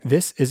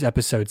This is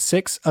episode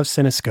 6 of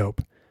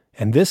Cinescope,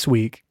 and this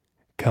week,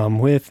 come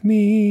with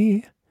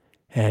me,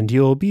 and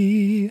you'll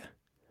be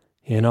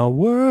in a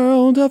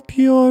world of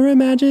pure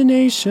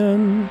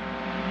imagination.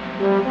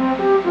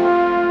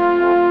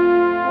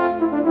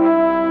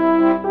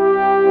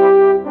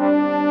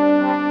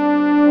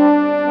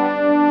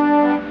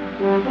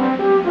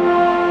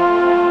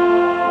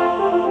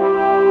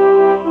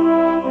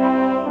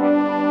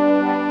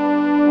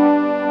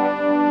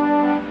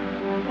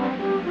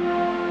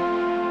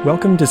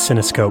 Welcome to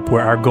Cinescope,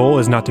 where our goal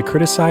is not to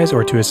criticize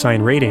or to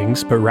assign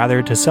ratings, but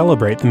rather to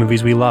celebrate the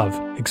movies we love,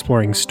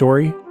 exploring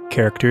story,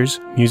 characters,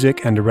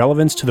 music, and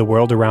relevance to the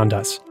world around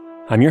us.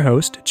 I'm your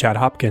host, Chad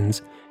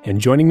Hopkins, and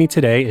joining me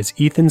today is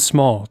Ethan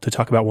Small to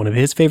talk about one of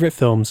his favorite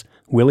films,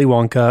 Willy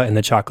Wonka and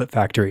the Chocolate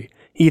Factory.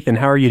 Ethan,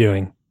 how are you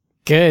doing?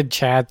 Good,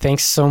 Chad.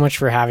 Thanks so much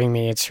for having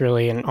me. It's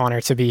really an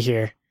honor to be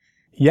here.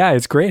 Yeah,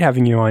 it's great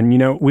having you on. You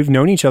know, we've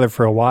known each other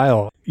for a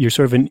while. You're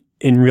sort of an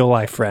in real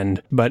life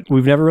friend, but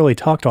we've never really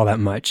talked all that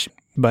much.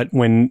 But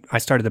when I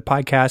started the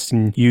podcast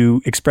and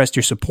you expressed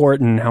your support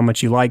and how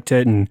much you liked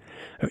it, and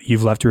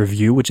you've left a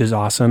review, which is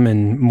awesome,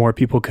 and more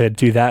people could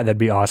do that, that'd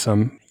be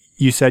awesome.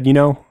 You said, you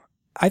know,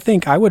 I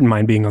think I wouldn't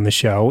mind being on the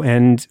show,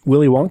 and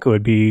Willy Wonka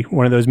would be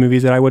one of those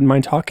movies that I wouldn't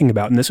mind talking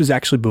about. And this was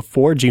actually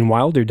before Gene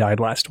Wilder died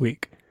last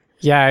week.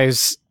 Yeah, it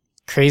was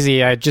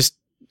crazy.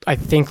 I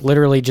think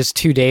literally just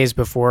 2 days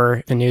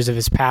before the news of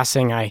his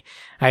passing, I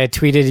had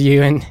tweeted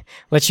you and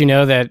let you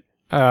know that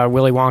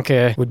Willy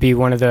Wonka would be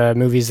one of the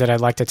movies that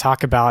I'd like to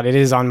talk about. It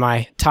is on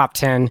my top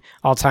 10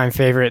 all-time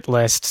favorite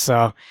list.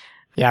 So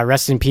yeah,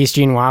 rest in peace,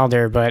 Gene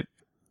Wilder, but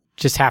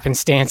just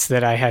happenstance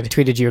that I had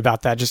tweeted you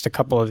about that just a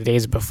couple of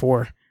days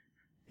before.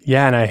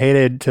 Yeah, and I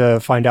hated to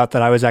find out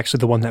that I was actually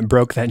the one that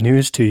broke that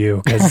news to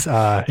you because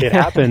it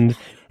happened.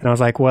 And I was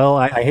like, well,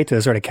 I hate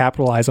to sort of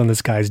capitalize on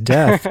this guy's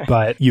death,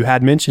 but you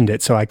had mentioned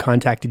it. So I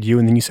contacted you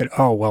and then you said,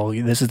 oh, well,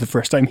 this is the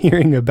first time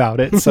hearing about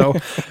it. So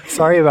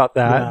sorry about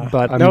that, yeah,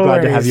 but I'm no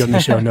glad worries. to have you on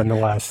the show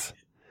nonetheless.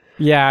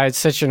 Yeah, it's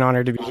such an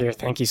honor to be here.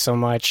 Thank you so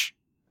much.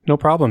 No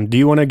problem. Do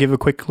you want to give a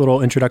quick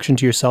little introduction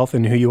to yourself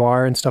and who you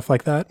are and stuff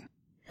like that?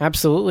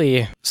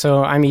 Absolutely.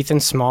 So I'm Ethan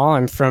Small.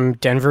 I'm from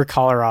Denver,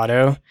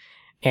 Colorado.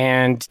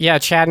 And yeah,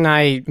 Chad and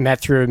I met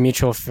through a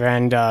mutual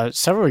friend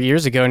several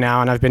years ago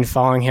now, and I've been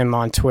following him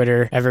on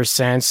Twitter ever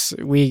since.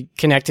 We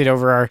connected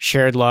over our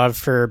shared love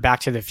for Back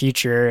to the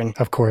Future. And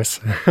of course.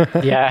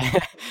 Yeah.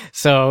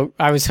 So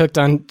I was hooked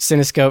on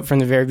Cinescope from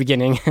the very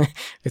beginning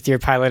with your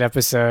pilot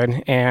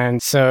episode.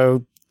 And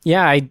so,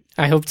 yeah,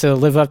 I hope to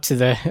live up to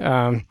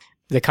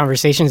the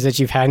conversations that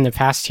you've had in the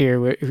past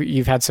here.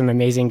 You've had some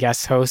amazing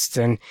guest hosts,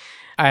 and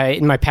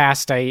in my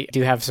past, I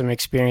do have some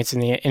experience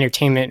in the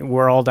entertainment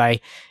world. I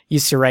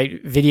used to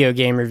write video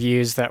game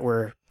reviews that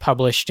were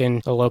published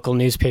in the local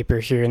newspaper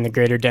here in the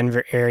greater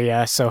Denver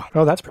area. So,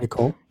 oh, that's pretty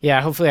cool.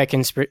 Yeah, hopefully I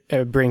can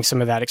bring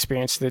some of that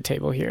experience to the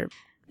table here.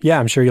 Yeah,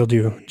 I'm sure you'll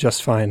do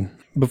just fine.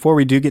 Before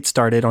we do get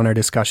started on our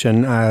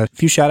discussion, a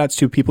few shout outs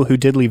to people who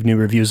did leave new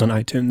reviews on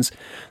iTunes.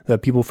 The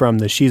people from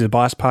the She's a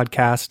Boss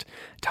podcast,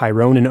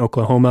 Tyrone in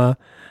Oklahoma,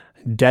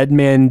 Dead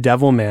Man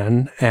Devil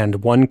Man,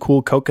 and One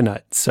Cool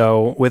Coconut.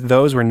 So with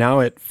those, we're now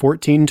at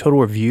 14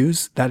 total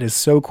reviews. That is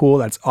so cool.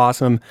 That's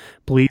awesome.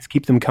 Please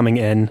keep them coming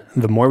in.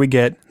 The more we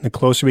get, the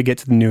closer we get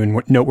to the new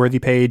and noteworthy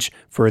page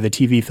for the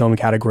TV film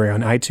category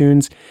on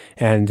iTunes.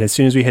 And as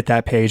soon as we hit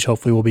that page,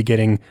 hopefully we'll be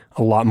getting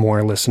a lot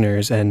more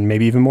listeners and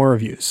maybe even more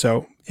reviews.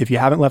 So if you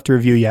haven't left a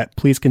review yet,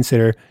 please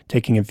consider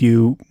taking a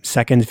few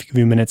seconds, a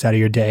few minutes out of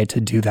your day to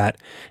do that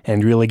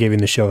and really giving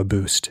the show a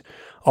boost.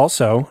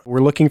 Also,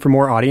 we're looking for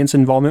more audience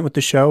involvement with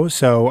the show.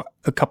 So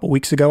a couple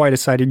weeks ago, I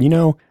decided, you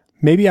know,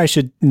 maybe I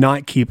should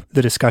not keep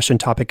the discussion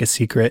topic a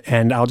secret,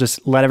 and I'll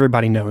just let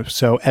everybody know.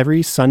 So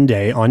every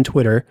Sunday on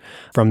Twitter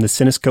from the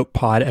Cinescope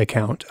Pod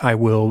account, I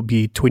will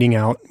be tweeting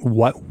out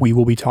what we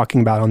will be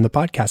talking about on the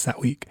podcast that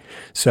week.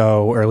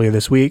 So earlier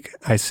this week,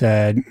 I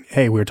said,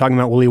 hey, we were talking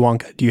about Willy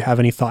Wonka. Do you have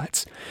any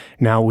thoughts?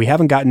 Now, we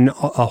haven't gotten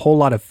a whole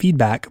lot of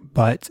feedback,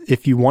 but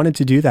if you wanted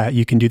to do that,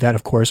 you can do that,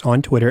 of course,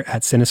 on Twitter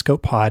at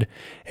Cinescope Pod,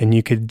 and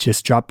you could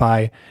just drop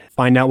by,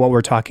 find out what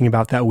we're talking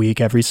about that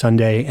week every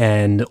Sunday,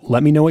 and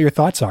let me know what your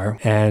thoughts are.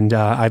 And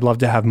I'd love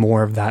to have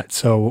more of that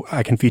so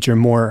I can feature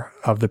more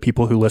of the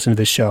people who listen to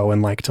this show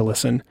and like to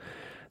listen.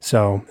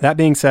 So that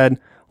being said,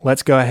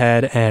 let's go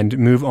ahead and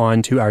move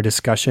on to our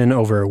discussion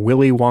over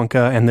Willy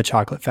Wonka and the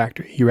Chocolate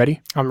Factory. You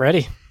ready? I'm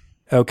ready.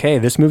 Okay,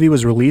 this movie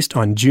was released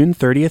on June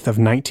 30th of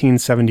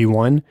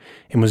 1971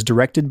 and was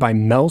directed by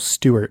Mel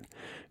Stewart,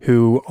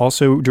 who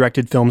also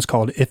directed films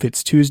called If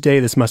It's Tuesday,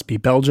 This Must Be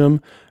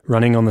Belgium,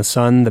 Running on the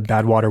Sun, The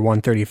Badwater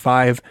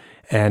 135,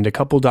 and a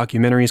couple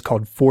documentaries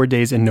called 4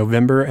 Days in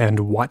November and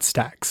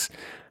Wattstacks.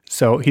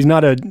 So he's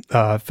not a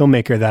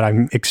filmmaker that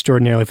I'm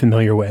extraordinarily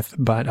familiar with,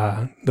 but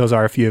those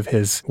are a few of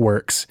his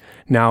works.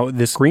 Now,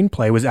 this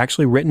screenplay was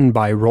actually written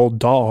by Roald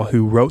Dahl,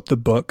 who wrote the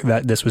book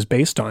that this was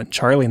based on,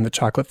 Charlie and the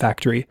Chocolate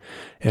Factory.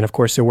 And of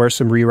course, there were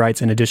some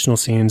rewrites and additional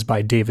scenes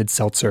by David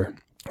Seltzer.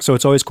 So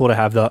it's always cool to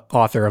have the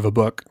author of a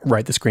book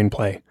write the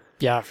screenplay.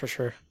 Yeah, for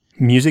sure.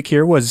 Music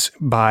here was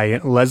by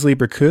Leslie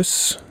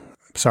Bricusse,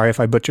 Sorry if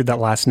I butchered that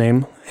last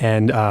name.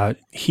 And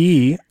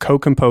he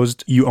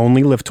co-composed You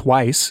Only Live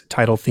Twice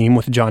title theme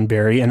with John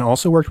Barry, and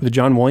also worked with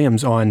John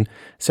Williams on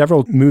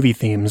several movie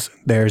themes.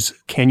 There's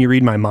Can You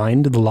Read My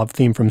Mind, the love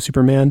theme from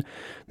Superman.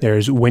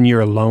 There's When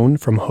You're Alone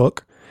from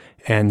Hook,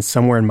 and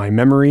Somewhere in My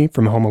Memory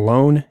from Home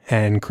Alone,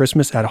 and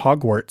Christmas at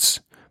Hogwarts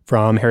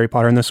from Harry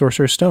Potter and the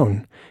Sorcerer's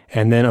Stone.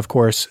 And then, of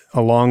course,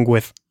 along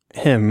with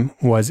him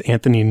was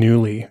Anthony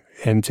Newley.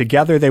 And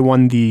together they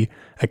won the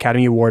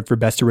Academy Award for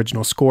Best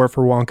Original Score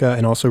for Wonka,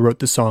 and also wrote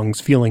the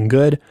songs Feeling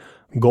Good,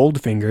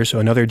 Goldfinger, so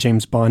another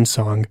James Bond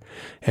song,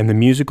 and the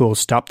musical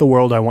Stop the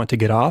World, I Want to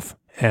Get Off,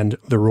 and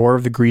The Roar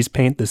of the Grease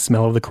Paint, The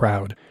Smell of the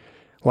Crowd.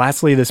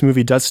 Lastly, this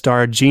movie does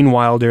star Gene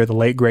Wilder, the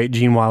late great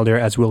Gene Wilder,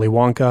 as Willy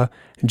Wonka,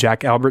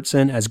 Jack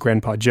Albertson as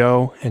Grandpa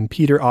Joe, and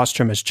Peter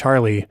Ostrom as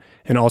Charlie,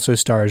 and also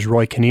stars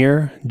Roy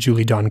Kinnear,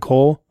 Julie Don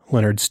Cole,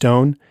 Leonard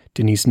Stone,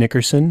 Denise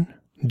Nickerson,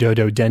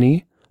 Dodo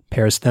Denny,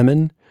 Paris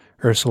Themin,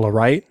 Ursula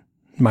Wright,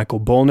 Michael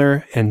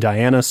Bolner, and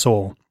Diana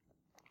Soul.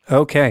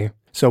 Okay,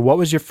 so what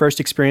was your first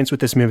experience with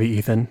this movie,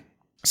 Ethan?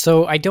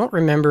 So I don't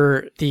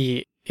remember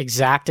the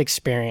exact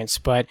experience,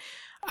 but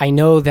I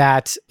know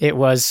that it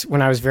was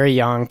when I was very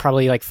young,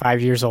 probably like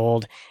 5 years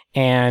old.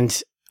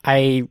 And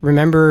I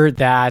remember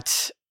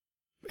that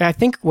I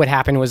think what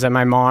happened was that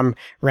my mom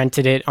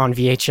rented it on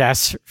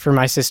VHS for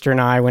my sister and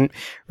I,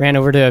 ran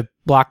over to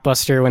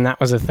Blockbuster when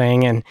that was a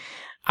thing. And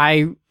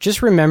I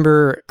just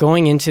remember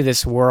going into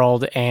this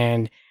world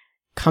and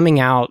coming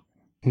out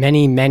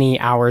many, many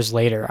hours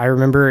later. I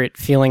remember it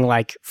feeling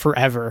like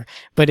forever,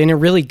 but in a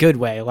really good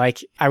way.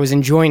 Like I was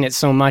enjoying it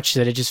so much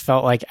that it just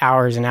felt like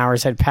hours and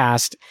hours had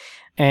passed.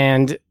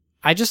 And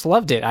I just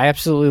loved it. I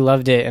absolutely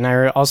loved it. And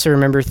I also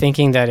remember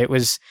thinking that it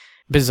was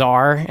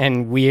bizarre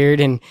and weird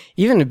and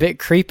even a bit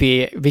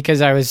creepy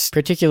because I was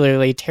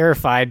particularly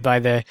terrified by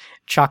the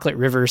chocolate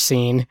river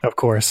scene. Of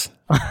course.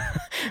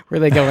 Where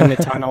they go in the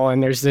tunnel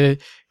and there's the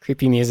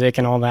creepy music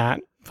and all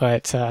that.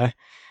 But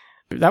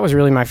that was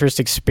really my first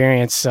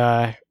experience.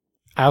 I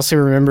also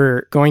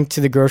remember going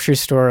to the grocery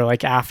store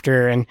like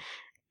after and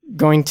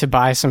going to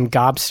buy some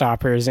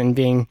gobstoppers and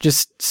being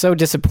just so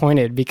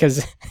disappointed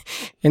because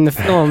in the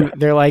film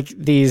they're like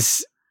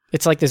these,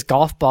 it's like this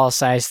golf ball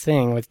sized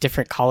thing with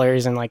different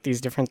colors and like these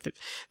different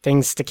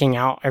things sticking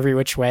out every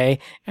which way.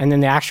 And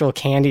then the actual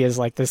candy is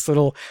like this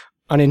little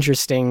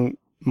uninteresting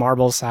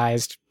marble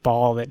sized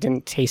ball that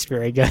didn't taste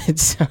very good.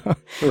 So.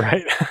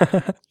 Right.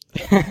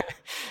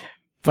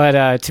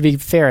 But to be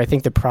fair, I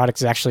think the product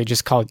is actually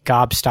just called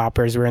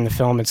Gobstoppers, where in the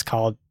film it's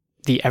called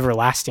the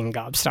Everlasting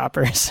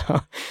Gobstopper.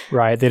 So.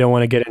 Right. They don't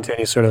want to get into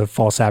any sort of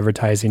false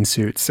advertising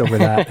suits over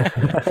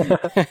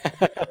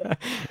that.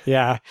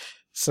 Yeah.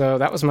 So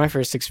that was my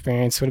first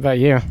experience. What about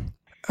you?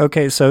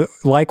 Okay, so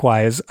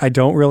likewise, I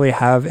don't really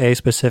have a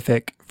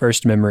specific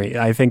first memory.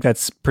 I think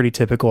that's pretty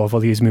typical of all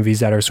these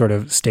movies that are sort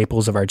of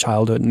staples of our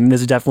childhood. And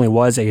this definitely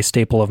was a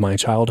staple of my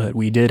childhood.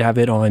 We did have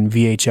it on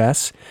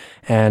VHS,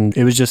 and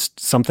it was just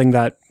something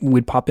that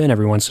we'd pop in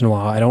every once in a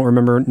while. I don't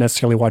remember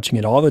necessarily watching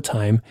it all the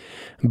time,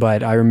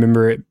 but I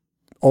remember it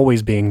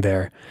always being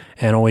there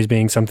and always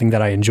being something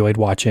that I enjoyed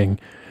watching.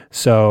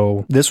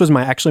 So this was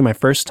actually my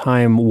first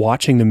time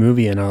watching the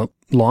movie in a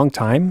long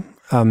time.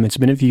 It's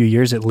been a few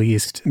years at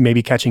least,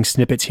 maybe catching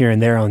snippets here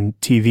and there on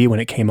TV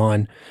when it came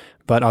on.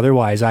 But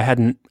otherwise, I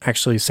hadn't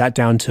actually sat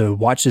down to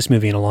watch this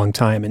movie in a long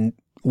time. And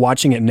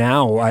watching it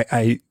now,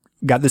 I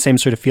got the same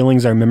sort of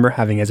feelings I remember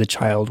having as a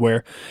child,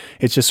 where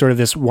it's just sort of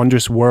this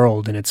wondrous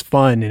world and it's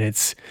fun and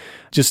it's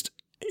just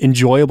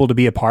enjoyable to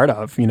be a part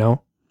of, you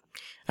know?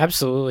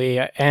 Absolutely.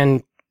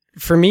 And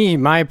for me,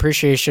 my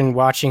appreciation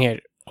watching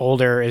it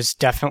older is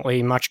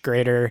definitely much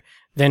greater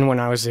than when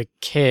I was a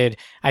kid.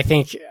 I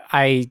think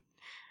I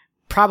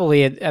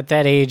probably at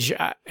that age,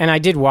 and I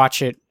did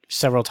watch it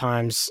several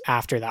times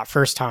after that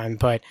first time,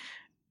 but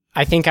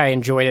I think I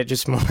enjoyed it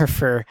just more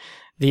for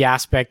the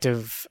aspect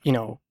of, you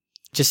know,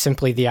 just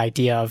simply the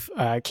idea of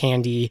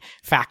candy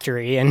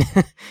factory. And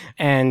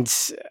and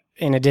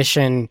in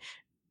addition,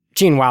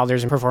 Gene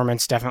Wilder's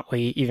performance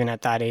definitely, even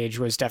at that age,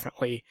 was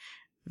definitely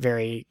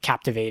very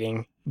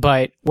captivating.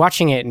 But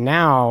watching it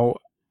now,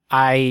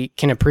 I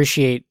can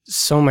appreciate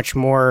so much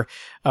more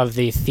of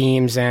the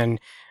themes and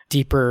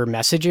deeper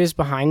messages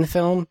behind the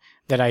film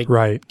that I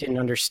didn't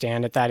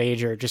understand at that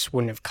age or just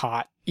wouldn't have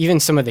caught. Even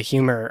some of the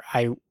humor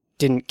I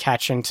didn't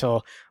catch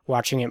until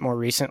watching it more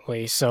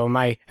recently. So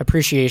my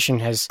appreciation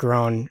has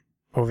grown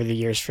over the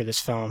years for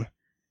this film.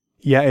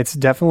 Yeah, it's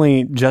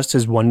definitely just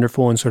as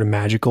wonderful and sort of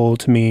magical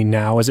to me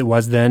now as it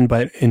was then,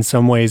 but in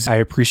some ways I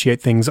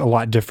appreciate things a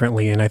lot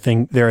differently. And I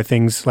think there are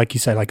things, like you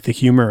said, like the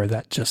humor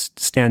that just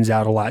stands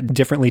out a lot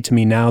differently to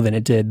me now than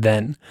it did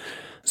then.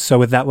 So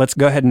with that, let's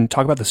go ahead and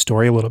talk about the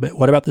story a little bit.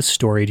 What about the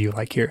story do you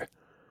like here?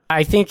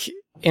 I think,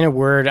 in a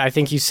word, I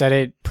think you said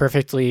it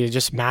perfectly,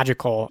 just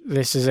magical.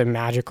 This is a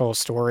magical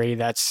story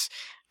that's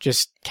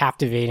just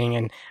captivating.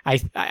 And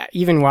I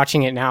even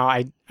watching it now,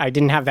 I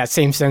didn't have that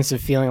same sense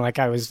of feeling like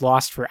I was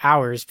lost for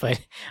hours, but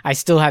I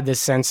still had this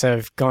sense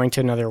of going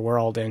to another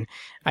world. And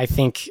I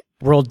think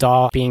Roald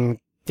Dahl, being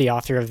the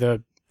author of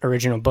the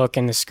original book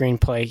and the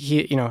screenplay,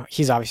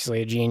 he's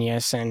obviously a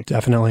genius, and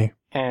Definitely.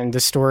 and the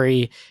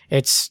story,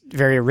 it's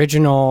very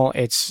original,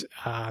 it's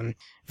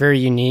very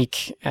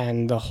unique,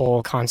 and the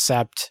whole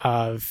concept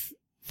of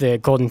the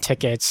golden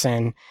tickets,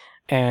 and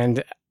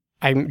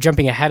I'm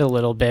jumping ahead a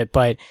little bit,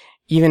 but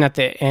even at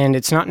the end,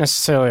 it's not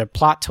necessarily a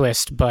plot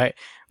twist, but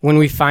when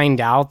we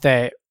find out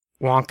that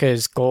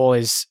Wonka's goal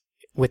is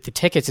with the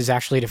tickets is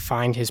actually to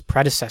find his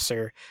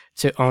predecessor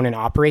to own and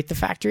operate the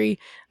factory,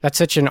 that's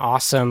such an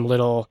awesome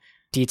little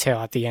detail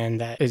at the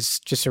end that is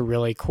just a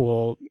really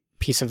cool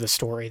piece of the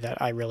story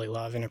that I really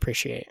love and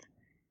appreciate.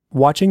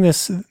 Watching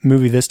this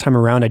movie this time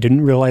around, I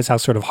didn't realize how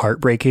sort of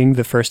heartbreaking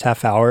the first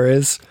half hour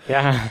is.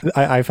 Yeah.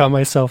 I found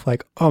myself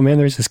like, oh man,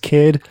 there's this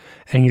kid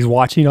and he's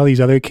watching all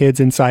these other kids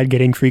inside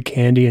getting free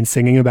candy and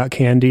singing about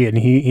candy, and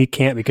he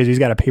can't because he's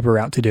got a paper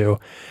route to do.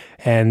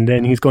 And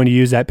then he's going to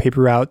use that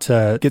paper route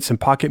to get some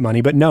pocket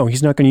money. But no,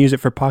 he's not going to use it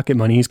for pocket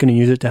money. He's going to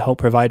use it to help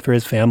provide for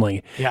his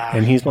family. Yeah.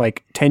 And he's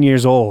like 10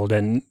 years old,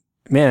 and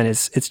man,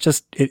 it's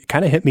just, it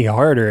kind of hit me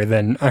harder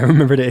than I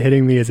remembered it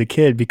hitting me as a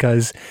kid,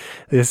 because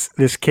this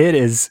kid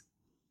is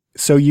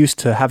so used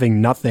to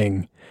having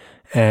nothing,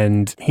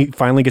 and he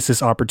finally gets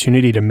this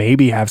opportunity to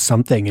maybe have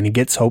something, and he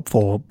gets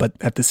hopeful, but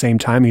at the same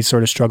time, he's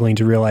sort of struggling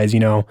to realize,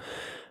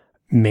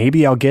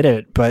 maybe I'll get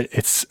it, but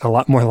it's a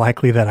lot more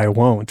likely that I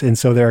won't. And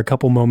so there are a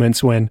couple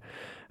moments when,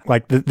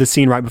 like the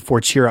scene right before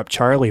Cheer Up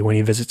Charlie, when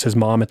he visits his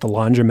mom at the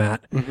laundromat,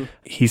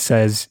 he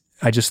says,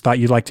 I just thought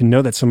you'd like to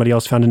know that somebody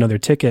else found another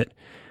ticket.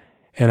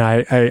 And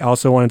I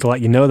also wanted to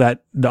let you know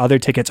that the other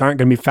tickets aren't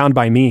going to be found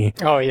by me.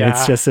 Oh, yeah. And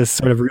it's just this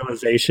sort of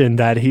realization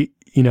that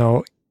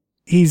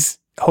he's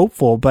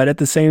hopeful, but at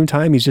the same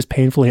time, he's just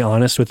painfully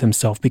honest with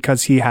himself,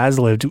 because he has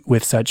lived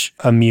with such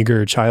a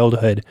meager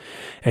childhood,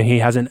 and he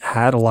hasn't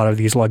had a lot of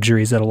these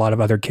luxuries that a lot of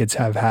other kids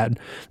have had.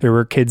 There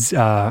were kids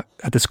at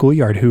the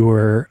schoolyard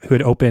who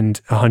had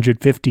opened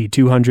 150,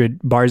 200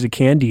 bars of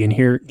candy, and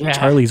here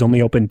Charlie's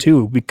only opened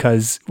 2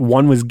 because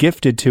one was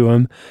gifted to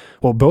him.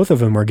 Well, both of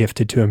them were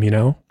gifted to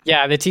him,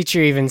 Yeah, the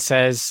teacher even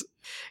says,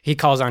 he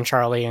calls on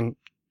Charlie and,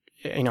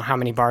 how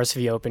many bars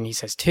have you opened? He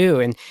says 2.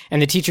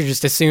 And the teacher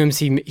just assumes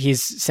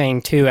he's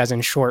saying 2 as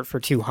in short for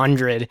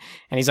 200.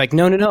 And he's like,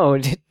 no,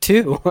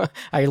 2.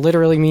 I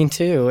literally mean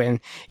 2. And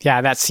yeah,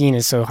 that scene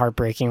is so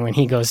heartbreaking when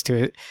he goes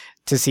to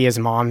see his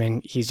mom,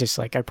 and he's just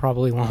like, I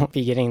probably won't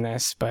be getting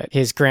this. But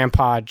his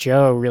grandpa,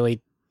 Joe,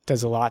 really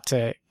does a lot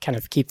to kind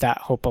of keep that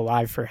hope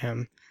alive for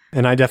him.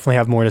 And I definitely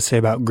have more to say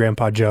about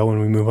Grandpa Joe when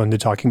we move on to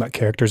talking about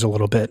characters a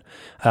little bit.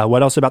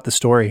 What else about the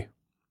story?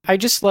 I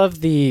just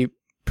love the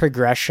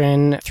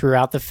progression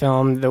throughout the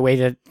film, the way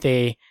that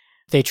they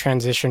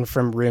transition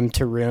from room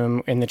to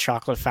room in the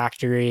chocolate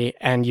factory,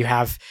 and you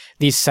have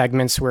these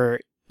segments where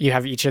you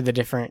have each of the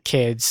different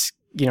kids,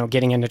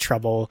 getting into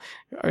trouble,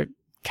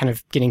 kind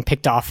of getting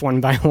picked off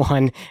one by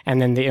one,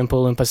 and then the Oompa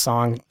Loompa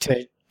song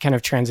to kind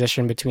of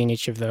transition between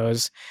each of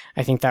those.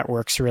 I think that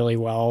works really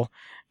well.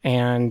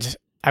 And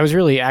I was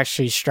really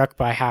actually struck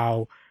by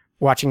how,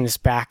 watching this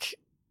back,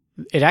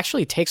 it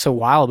actually takes a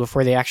while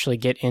before they actually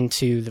get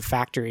into the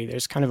factory.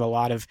 There's kind of a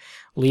lot of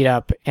lead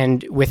up.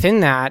 And within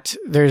that,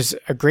 there's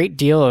a great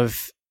deal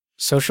of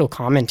social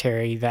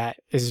commentary that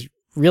is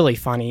really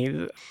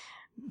funny.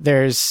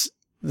 There's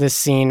this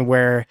scene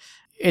where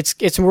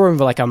it's more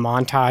of like a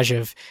montage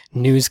of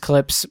news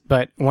clips,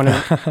 but one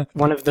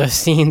of the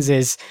scenes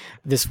is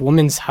this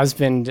woman's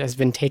husband has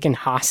been taken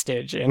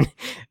hostage, and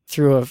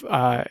through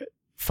a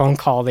phone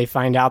call, they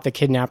find out the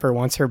kidnapper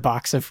wants her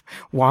box of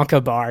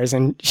Wonka bars,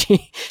 and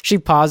she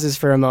pauses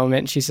for a moment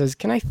and she says,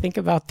 "Can I think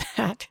about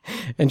that?"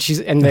 And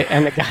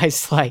the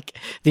guy's like,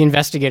 the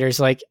investigator's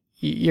like,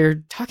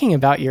 "You're talking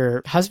about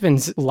your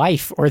husband's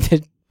life or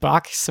the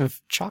box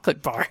of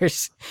chocolate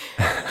bars."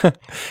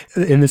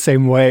 In the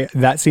same way,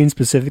 that scene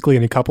specifically,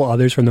 and a couple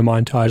others from the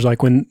montage,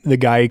 like when the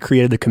guy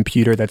created the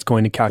computer that's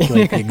going to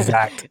calculate the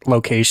exact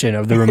location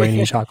of the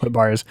remaining chocolate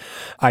bars.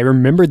 I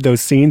remembered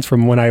those scenes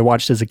from when I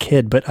watched as a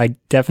kid, but I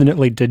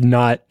definitely did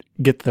not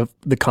get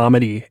the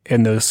comedy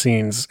in those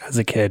scenes as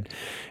a kid.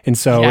 And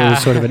so it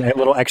was sort of a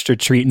little extra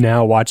treat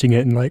now watching it,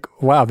 and like,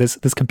 wow, this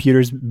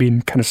computer's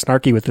being kind of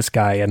snarky with this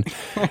guy, and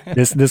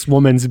this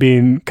woman's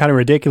being kind of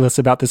ridiculous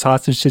about this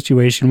hostage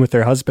situation with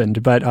her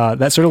husband. But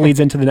that sort of leads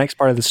into the next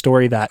part of the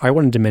story that I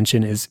wanted to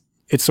mention. Is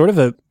it's sort of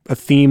a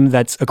theme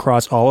that's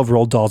across all of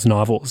Roald Dahl's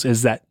novels,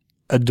 is that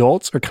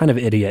adults are kind of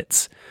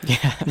idiots.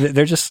 Yeah.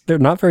 They're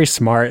not very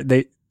smart.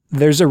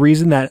 There's a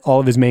reason that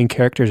all of his main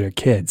characters are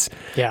kids.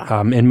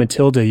 Yeah. In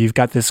Matilda, you've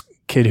got this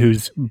kid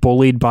who's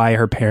bullied by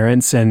her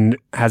parents and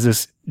has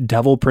this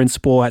devil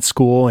principal at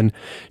school, and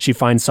she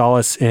finds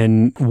solace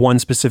in one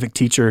specific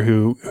teacher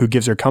who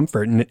gives her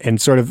comfort,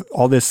 and sort of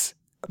all this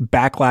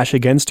backlash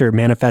against her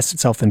manifests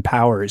itself in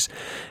powers.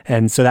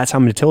 And so that's how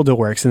Matilda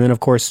works. And then, of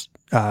course,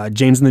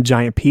 James and the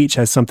Giant Peach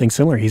has something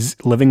similar. He's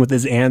living with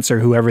his aunts or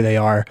whoever they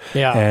are.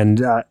 Yeah.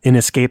 And in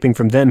escaping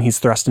from them, he's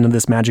thrust into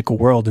this magical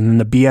world. And then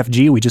the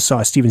BFG, we just saw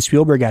a Steven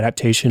Spielberg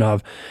adaptation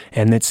of,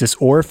 and it's this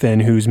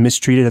orphan who's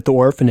mistreated at the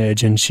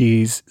orphanage and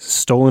she's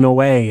stolen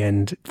away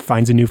and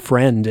finds a new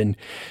friend. And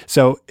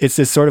so it's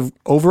this sort of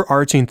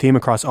overarching theme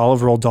across all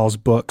of Roald Dahl's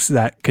books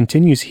that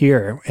continues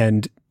here.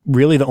 And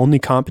really the only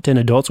competent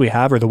adults we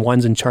have are the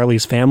ones in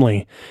Charlie's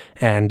family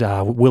and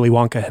Willy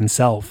Wonka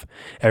himself.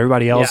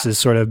 Everybody else is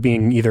sort of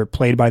being either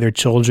played by their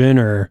children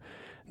or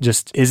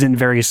just isn't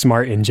very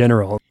smart in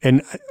general.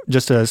 And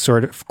just a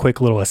sort of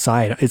quick little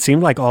aside, it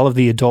seemed like all of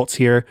the adults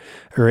here,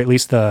 or at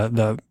least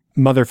the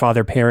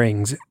mother-father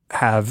pairings,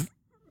 have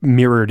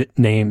mirrored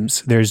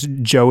names. There's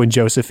Joe and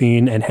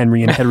Josephine and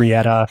Henry and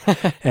Henrietta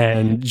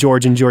and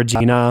George and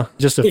Georgina.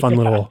 Just a fun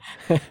little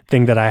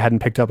thing that I hadn't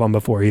picked up on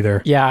before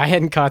either. Yeah, I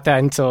hadn't caught that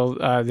until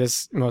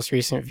this most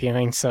recent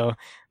viewing, so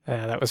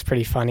that was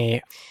pretty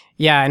funny.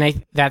 Yeah,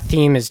 and that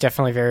theme is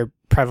definitely very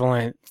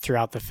prevalent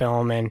throughout the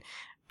film, and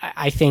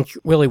I think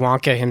Willy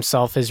Wonka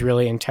himself is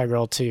really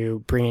integral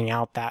to bringing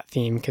out that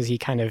theme because he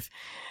kind of,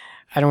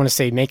 I don't want to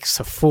say makes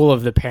a fool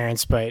of the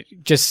parents, but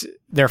just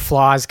their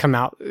flaws come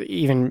out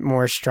even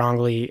more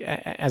strongly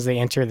as they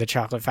enter the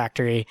chocolate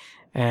factory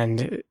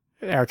and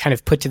are kind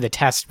of put to the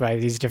test by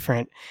these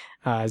different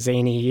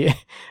zany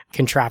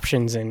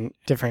contraptions in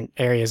different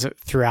areas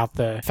throughout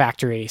the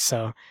factory.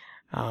 So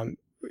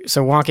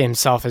Wonka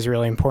himself is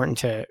really important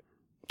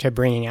to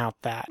bringing out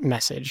that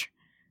message.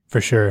 For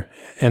sure.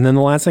 And then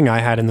the last thing I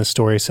had in the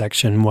story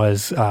section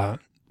was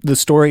the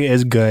story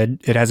is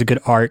good. It has a good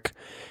arc.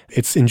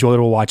 It's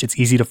enjoyable to watch. It's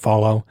easy to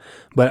follow.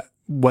 But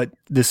what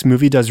this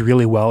movie does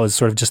really well is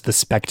sort of just the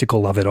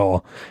spectacle of it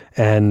all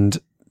and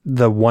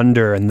the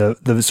wonder and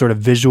the sort of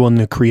visual and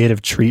the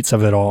creative treats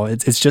of it all.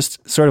 It's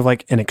just sort of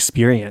like an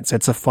experience.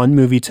 It's a fun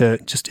movie to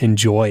just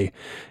enjoy,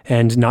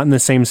 and not in the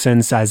same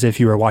sense as if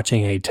you were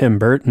watching a Tim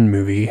Burton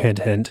movie, hint,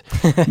 hint.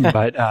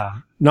 But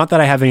not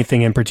that I have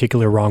anything in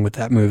particular wrong with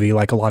that movie,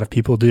 like a lot of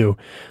people do.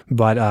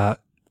 But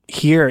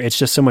here, it's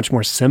just so much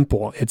more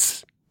simple.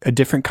 It's a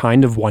different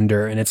kind of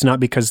wonder, and it's not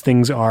because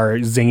things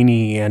are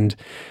zany and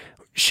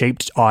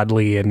shaped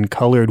oddly and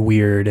colored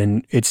weird,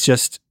 and it's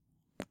just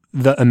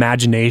the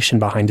imagination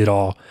behind it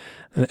all.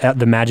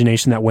 The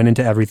imagination that went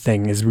into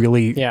everything is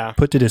really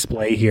put to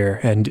display here,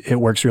 and it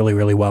works really,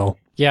 really well.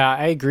 Yeah,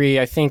 I agree.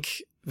 I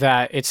think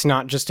that it's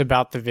not just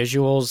about the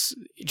visuals,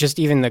 just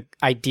even the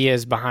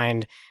ideas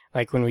behind,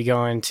 like when we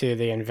go into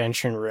the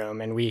invention room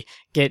and we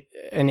get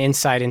an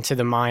insight into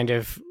the mind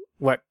of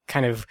what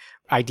kind of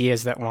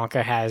ideas that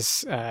Wonka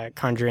has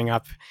conjuring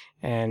up.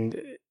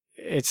 And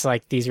it's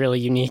like these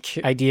really unique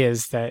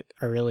ideas that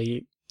are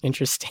really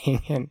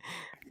interesting.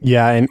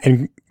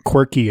 And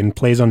quirky and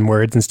plays on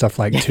words and stuff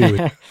like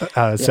too.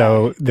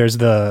 So there's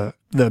the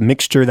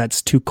mixture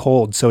that's too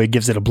cold, so he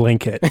gives it a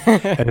blanket.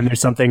 And then there's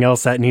something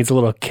else that needs a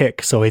little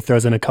kick, so he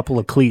throws in a couple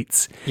of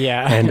cleats.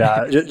 Yeah.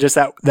 And just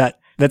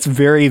that's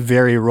very,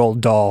 very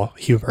Roald Dahl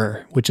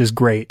humor, which is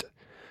great.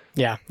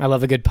 Yeah, I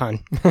love a good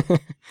pun.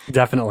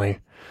 Definitely.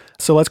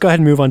 So let's go ahead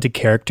and move on to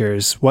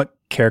characters. What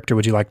character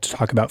would you like to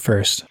talk about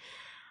first?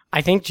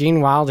 I think Gene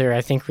Wilder.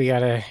 I think we got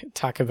to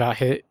talk about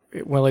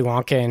Willy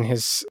Wonka and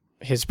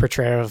his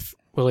portrayal of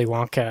Willy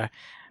Wonka.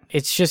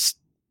 It's just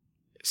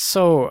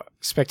so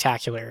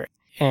spectacular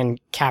and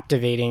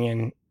captivating,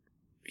 and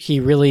he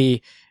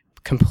really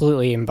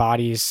completely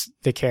embodies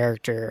the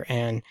character,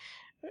 and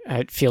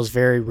it feels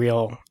very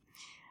real.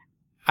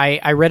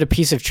 I read a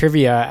piece of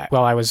trivia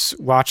while I was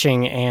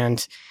watching,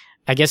 and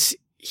I guess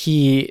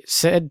he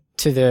said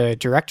to the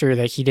director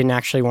that he didn't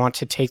actually want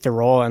to take the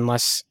role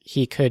unless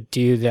he could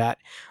do that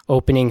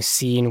opening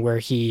scene where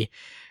he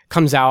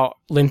comes out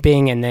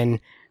limping and then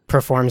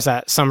performs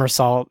that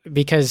somersault,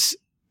 because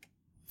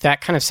that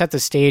kind of set the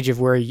stage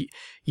of where you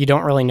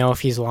don't really know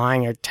if he's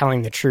lying or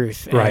telling the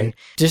truth. Right. And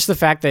just the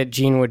fact that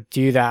Gene would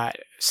do that,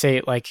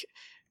 say like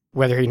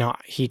whether or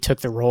not he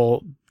took the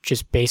role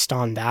just based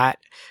on that,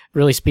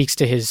 really speaks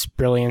to his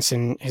brilliance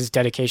and his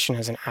dedication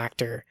as an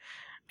actor.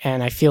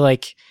 And I feel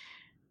like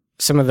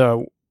some of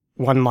the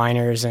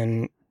one-liners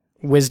and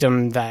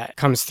wisdom that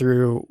comes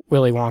through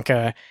Willy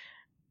Wonka,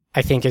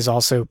 I think is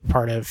also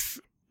part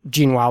of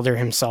Gene Wilder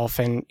himself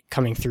and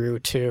coming through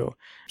too.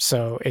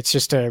 So it's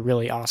just a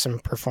really awesome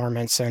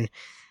performance. And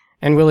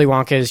Willy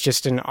Wonka is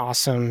just an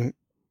awesome,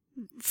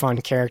 fun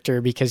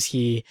character because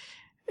he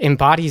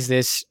embodies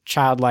this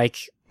childlike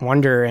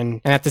wonder.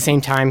 And at the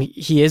same time,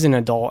 he is an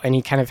adult and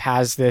he kind of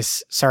has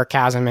this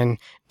sarcasm and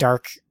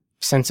dark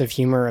sense of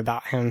humor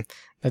about him.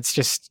 That's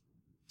just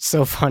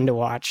so fun to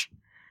watch.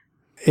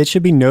 It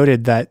should be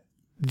noted that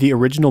the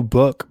original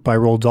book by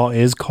Roald Dahl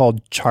is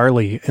called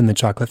Charlie and the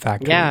Chocolate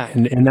Factory. Yeah.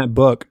 And in that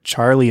book,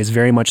 Charlie is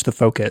very much the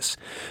focus.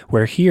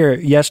 Where here,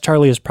 yes,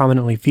 Charlie is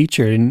prominently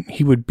featured and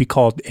he would be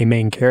called a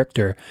main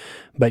character.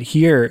 But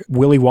here,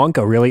 Willy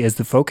Wonka really is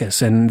the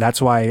focus. And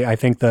that's why I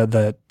think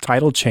the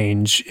title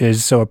change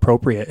is so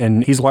appropriate.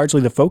 And he's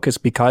largely the focus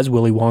because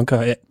Willy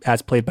Wonka,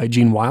 as played by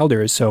Gene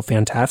Wilder, is so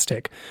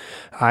fantastic.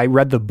 I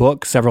read the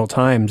book several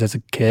times as a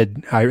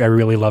kid. I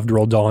really loved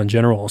Roald Dahl in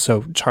general.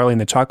 So Charlie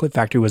and the Chocolate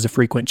Factory was a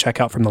frequent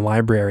checkout from the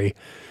library.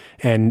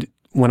 And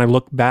when I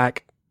look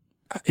back,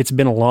 it's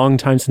been a long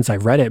time since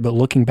I've read it, but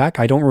looking back,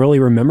 I don't really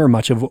remember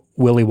much of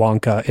Willy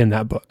Wonka in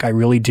that book. I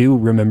really do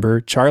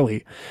remember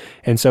Charlie.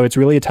 And so it's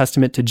really a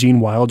testament to Gene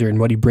Wilder and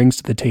what he brings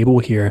to the table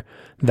here,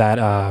 that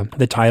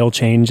the title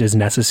change is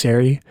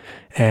necessary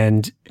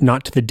and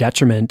not to the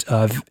detriment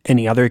of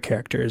any other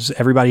characters.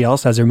 Everybody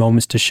else has their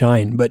moments to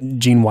shine, but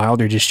Gene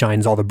Wilder just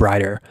shines all the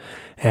brighter.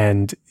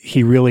 And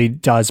he really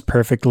does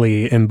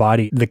perfectly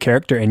embody the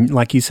character. And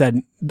like you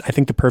said, I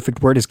think the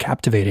perfect word is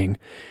captivating.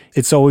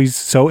 It's always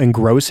so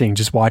engrossing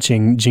just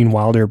watching Gene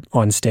Wilder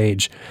on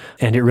stage.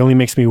 And it really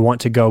makes me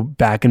want to go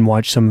back and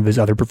watch some of his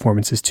other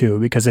performances too,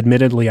 because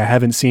admittedly, I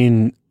haven't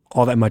seen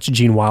all that much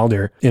Gene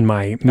Wilder in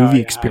my movie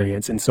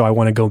experience. And so I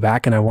want to go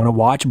back and I want to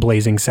watch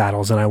Blazing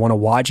Saddles and I want to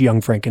watch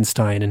Young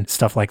Frankenstein and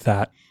stuff like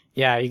that.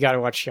 Yeah, you got to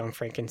watch Young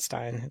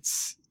Frankenstein.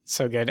 It's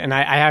so good. And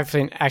I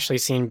haven't actually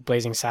seen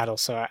Blazing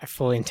Saddles, so I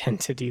fully intend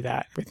to do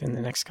that within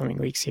the next coming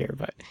weeks here.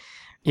 But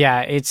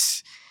yeah,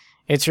 it's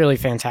really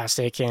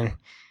fantastic. And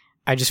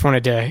I just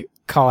wanted to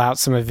call out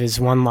some of his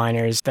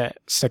one-liners that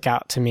stuck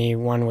out to me.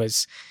 One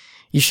was,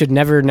 "You should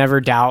never, never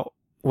doubt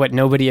what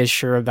nobody is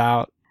sure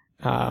about.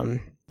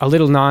 A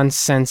little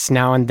nonsense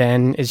now and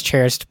then is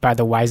cherished by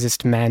the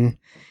wisest men."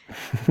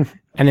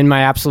 And then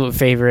my absolute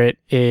favorite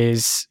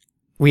is,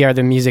 "We are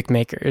the music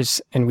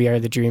makers and we are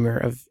the dreamer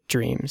of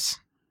dreams."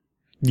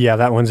 Yeah,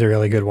 that one's a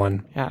really good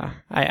one. Yeah,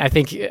 I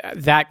think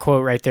that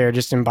quote right there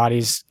just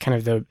embodies kind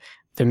of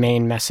the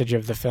main message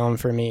of the film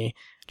for me,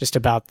 just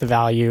about the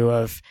value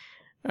of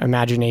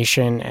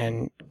imagination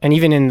and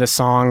even in the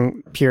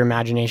song, pure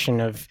imagination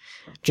of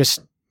just,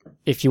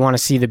 if you want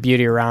to see the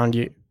beauty around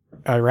you,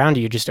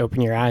 just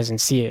open your eyes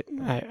and see it.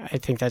 I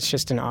think that's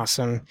just an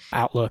awesome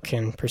outlook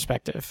and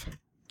perspective.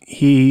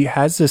 He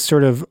has this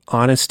sort of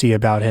honesty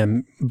about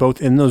him, both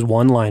in those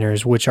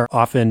one-liners, which are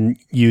often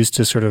used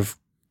to sort of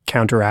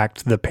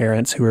counteract the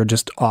parents who are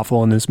just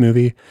awful in this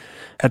movie.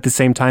 At the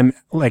same time,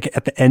 like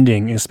at the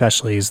ending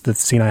especially, is the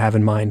scene I have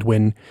in mind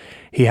when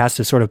he has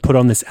to sort of put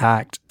on this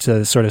act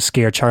to sort of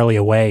scare Charlie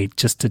away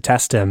just to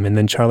test him. And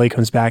then Charlie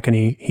comes back and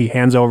he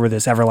hands over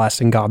this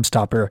everlasting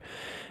gobstopper.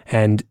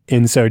 And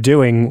in so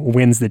doing,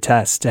 wins the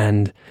test.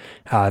 And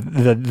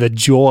the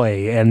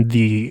joy and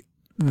the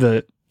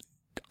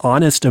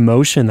honest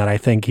emotion that I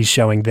think he's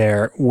showing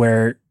there,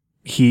 where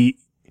he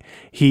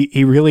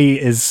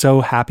really is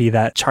so happy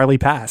that Charlie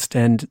passed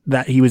and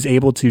that he was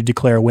able to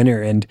declare a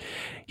winner. And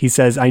he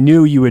says, "I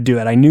knew you would do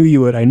it. I knew you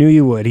would. I knew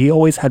you would." He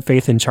always had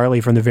faith in Charlie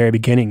from the very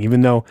beginning.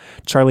 Even though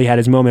Charlie had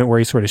his moment where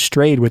he sort of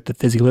strayed with the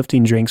fizzy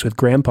lifting drinks with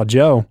Grandpa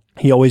Joe,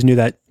 he always knew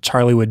that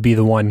Charlie would be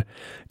the one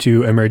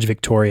to emerge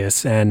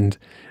victorious. And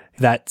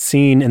that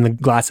scene in the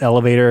glass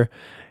elevator,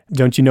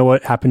 don't you know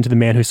what happened to the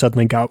man who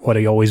suddenly got what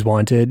he always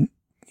wanted?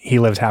 He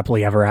lived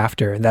happily ever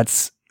after.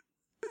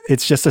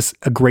 It's just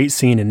a great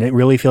scene, and it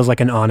really feels like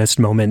an honest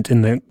moment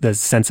in the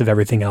sense of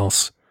everything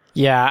else.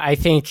 Yeah, I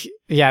think,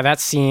 that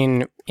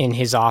scene in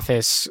his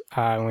office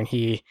when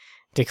he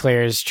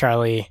declares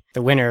Charlie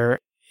the winner,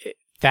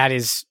 that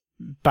is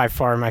by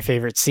far my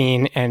favorite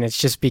scene, and it's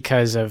just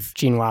because of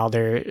Gene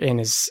Wilder and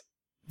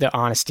the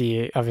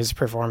honesty of his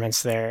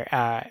performance there.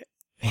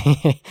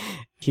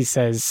 He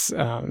says,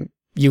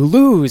 "You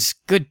lose.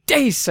 Good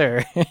day,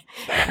 sir."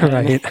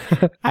 Right.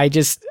 I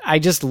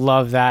just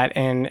love that,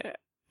 and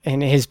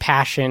his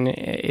passion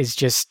is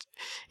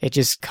it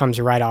just comes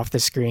right off the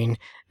screen.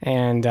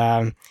 And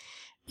on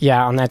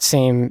that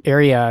same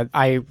area,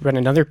 I read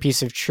another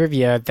piece of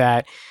trivia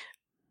that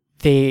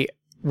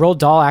Roald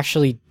Dahl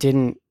actually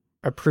didn't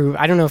approve.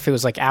 I don't know if it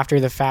was like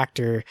after the fact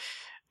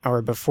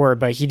or before,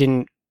 but he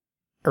didn't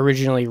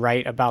originally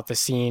write about the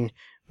scene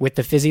with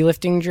the fizzy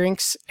lifting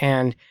drinks.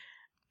 And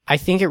I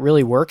think it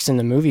really works in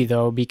the movie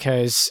though,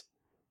 because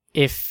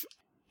if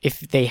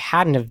they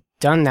hadn't have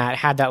done that,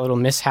 had that little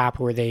mishap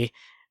where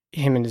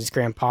him and his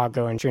grandpa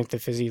go and drink the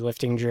fizzy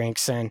lifting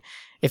drinks, and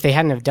if they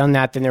hadn't have done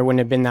that, then there wouldn't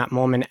have been that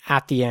moment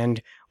at the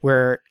end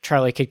where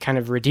Charlie could kind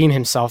of redeem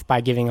himself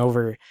by giving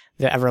over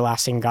the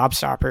everlasting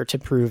gobstopper to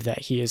prove that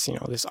he is,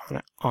 this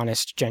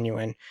honest,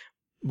 genuine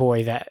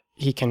boy that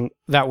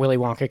Willy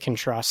Wonka can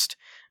trust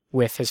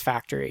with his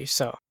factory.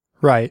 So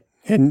right.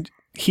 And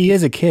he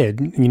is a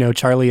kid,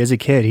 Charlie is a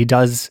kid. He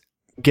does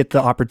get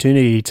the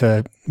opportunity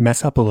to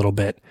mess up a little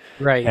bit.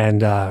 Right.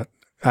 And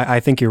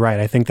I think you're right.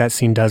 I think that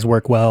scene does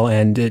work well,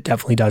 and it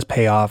definitely does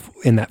pay off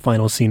in that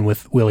final scene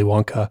with Willy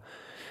Wonka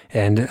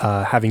and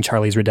having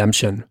Charlie's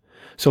redemption.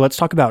 So let's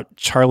talk about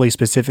Charlie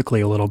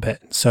specifically a little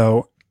bit.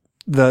 So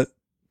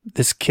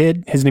this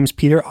kid, his name's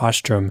Peter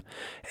Ostrom,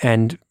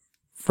 and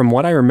from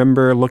what I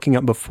remember looking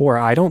up before,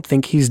 I don't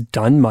think he's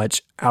done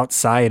much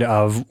outside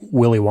of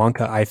Willy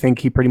Wonka. I think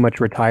he pretty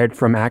much retired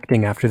from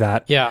acting after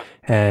that. Yeah.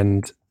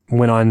 And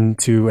went on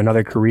to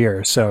another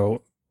career.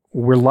 So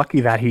we're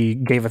lucky that he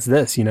gave us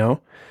this, you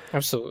know?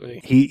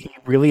 Absolutely. He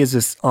really is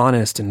this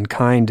honest and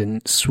kind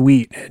and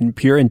sweet and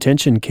pure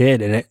intention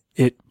kid, and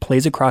it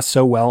plays across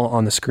so well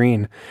on the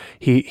screen.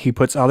 He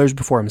puts others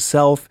before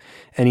himself,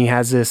 and he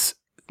has this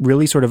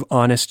really sort of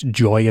honest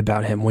joy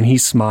about him. When he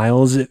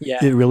smiles, it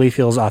really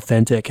feels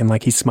authentic and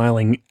like he's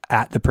smiling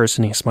at the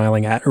person he's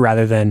smiling at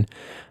rather than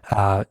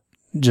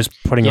just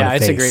putting on a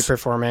face. Yeah, it's a great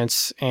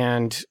performance.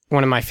 And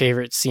one of my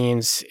favorite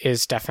scenes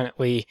is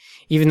definitely,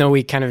 even though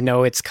we kind of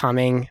know it's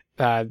coming,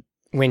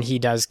 when he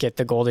does get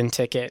the golden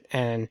ticket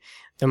and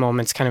the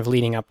moments kind of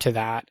leading up to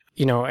that.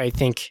 You know, I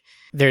think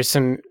there's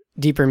some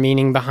deeper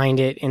meaning behind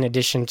it in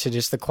addition to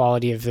just the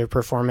quality of their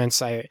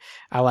performance. I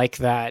like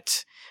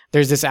that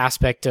there's this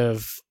aspect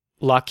of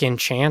luck and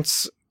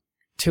chance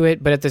to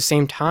it, but at the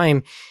same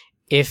time,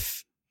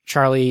 if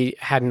Charlie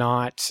had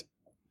not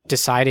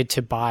decided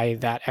to buy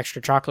that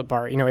extra chocolate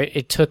bar, you know,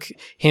 it took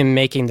him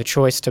making the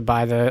choice to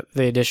buy the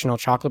additional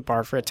chocolate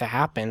bar for it to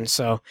happen.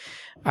 So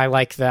I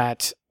like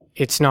that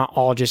it's not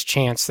all just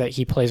chance that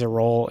he plays a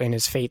role in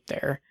his fate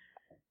there.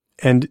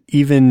 And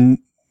even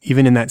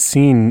in that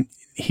scene,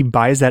 he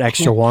buys that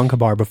extra Wonka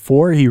bar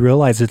before he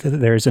realizes that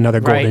there's another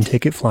golden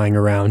ticket flying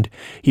around.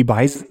 He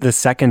buys the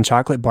second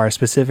chocolate bar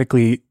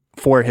specifically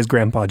for his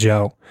Grandpa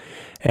Joe.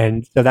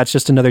 And so that's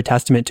just another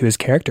testament to his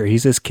character.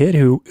 He's this kid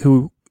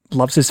who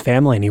loves his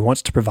family and he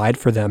wants to provide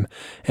for them.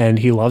 And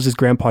he loves his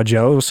Grandpa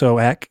Joe. So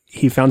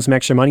he found some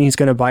extra money. He's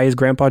going to buy his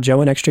Grandpa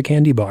Joe an extra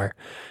candy bar.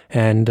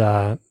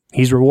 And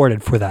he's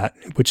rewarded for that,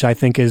 which I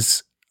think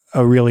is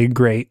a really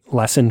great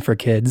lesson for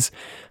kids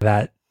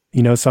that,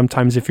 you know,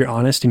 sometimes if you're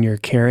honest and you're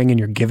caring and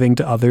you're giving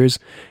to others,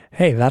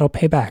 hey, that'll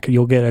pay back.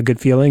 You'll get a good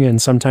feeling.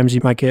 And sometimes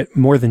you might get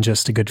more than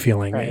just a good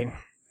feeling. Right.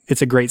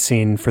 It's a great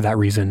scene for that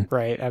reason.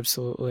 Right.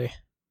 Absolutely.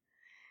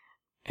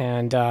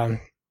 And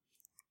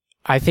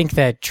I think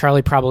that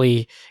Charlie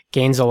probably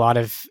gains a lot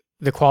of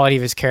the quality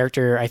of his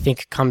character, I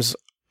think comes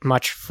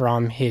much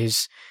from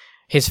his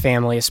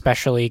family,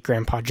 especially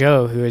Grandpa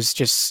Joe, who is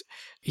just,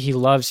 he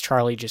loves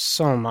Charlie just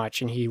so much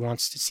and he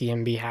wants to see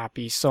him be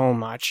happy so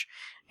much.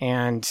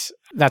 And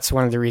that's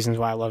one of the reasons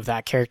why I love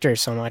that character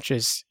so much,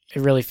 is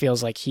it really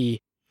feels like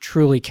he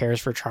truly cares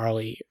for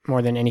Charlie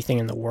more than anything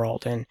in the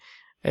world. And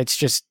it's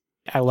just,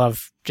 I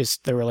love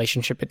just the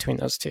relationship between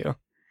those two.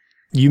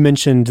 You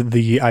mentioned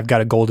the I've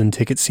Got a Golden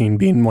Ticket scene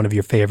being one of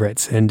your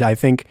favorites. And I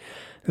think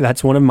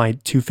that's one of my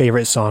two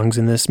favorite songs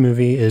in this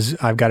movie is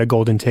I've Got a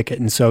Golden Ticket.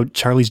 And so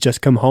Charlie's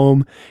just come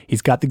home.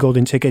 He's got the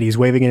golden ticket. He's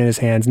waving it in his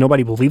hands.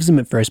 Nobody believes him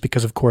at first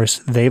because, of course,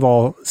 they've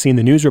all seen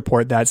the news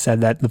report that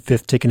said that the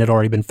fifth ticket had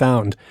already been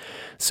found.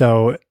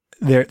 So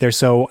they're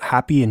so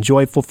happy and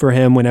joyful for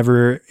him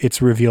whenever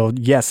it's revealed,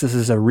 yes, this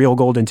is a real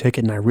golden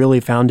ticket and I really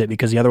found it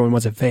because the other one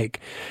was a fake.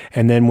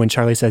 And then when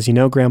Charlie says, you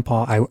know,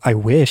 Grandpa, I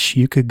wish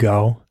you could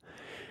go.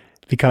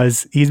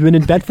 Because he's been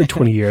in bed for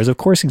 20 years. Of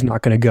course he's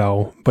not going to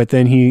go. But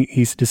then he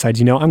decides,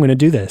 you know, I'm going to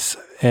do this.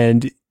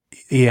 And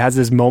he has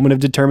this moment of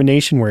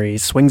determination where he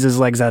swings his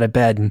legs out of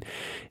bed and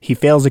he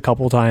fails a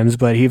couple times,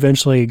 but he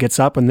eventually gets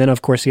up. And then,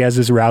 of course, he has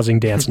this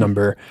rousing dance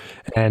number.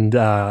 And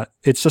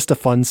it's just a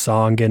fun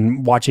song.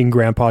 And watching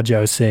Grandpa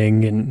Joe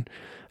sing and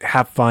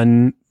have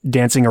fun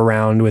dancing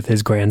around with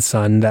his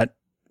grandson, that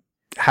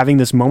having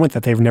this moment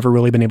that they've never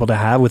really been able to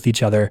have with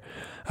each other,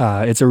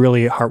 it's a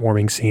really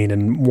heartwarming scene.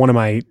 And one of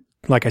my,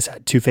 like I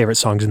said, two favorite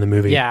songs in the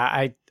movie.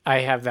 Yeah, I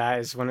have that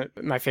as one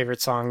of my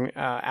favorite song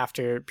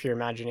after Pure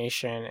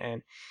Imagination,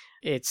 and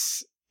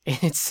it's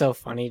so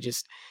funny.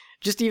 Just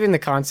even the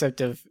concept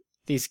of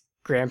these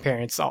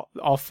grandparents,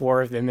 all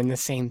four of them in the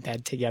same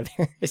bed together.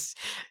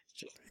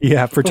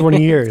 Yeah, for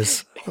 20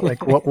 years.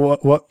 Like what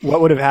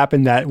would have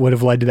happened that would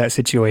have led to that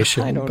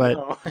situation? I don't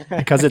know.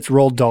 Because it's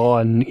Roald Dahl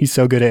and he's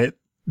so good at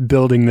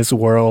building this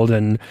world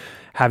and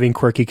having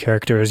quirky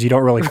characters, you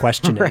don't really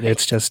question Right. it.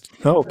 It's just,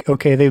 oh,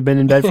 okay, they've been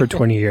in bed for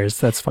 20 years.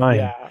 That's fine.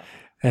 Yeah.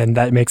 And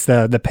that makes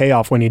the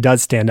payoff when he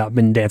does stand up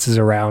and dances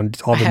around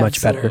all the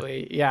much better.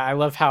 Absolutely. Yeah, I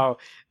love how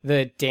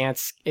the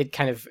dance, it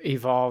kind of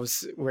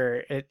evolves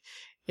where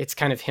it's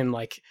kind of him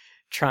like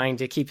trying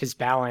to keep his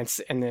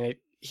balance, and then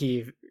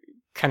he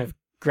kind of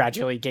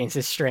gradually gains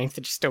his strength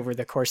just over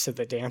the course of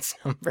the dance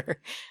number.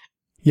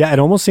 Yeah, it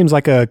almost seems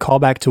like a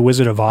callback to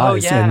Wizard of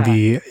Oz and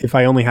the If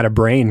I Only Had a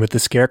Brain, with the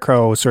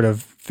scarecrow sort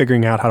of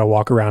figuring out how to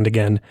walk around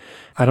again.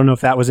 I don't know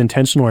if that was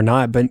intentional or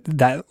not, but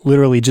that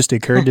literally just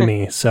occurred to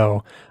me.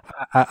 So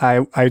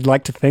I'd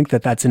like to think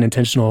that that's an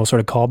intentional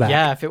sort of callback.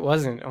 Yeah, if it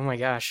wasn't, oh my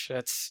gosh,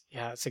 that's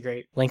a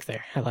great link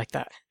there. I like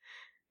that.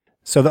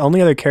 So the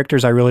only other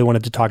characters I really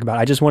wanted to talk about,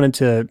 I just wanted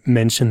to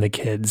mention the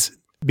kids,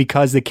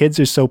 because the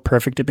kids are so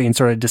perfect at being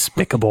sort of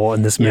despicable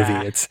in this movie.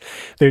 Yeah.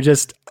 They're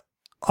just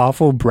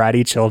awful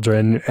bratty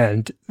children,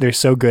 and they're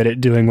so good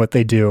at doing what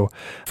they do,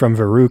 from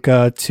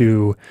Veruca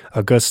to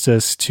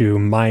Augustus to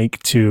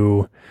Mike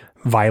to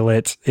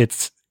Violet.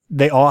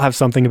 They all have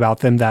something about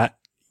them that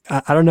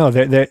I don't know.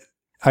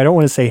 I don't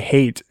want to say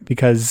hate,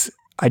 because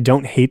I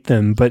don't hate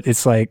them, but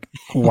it's like,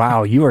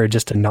 wow, you are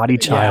just a naughty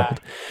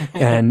child.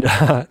 And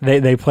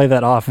they play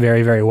that off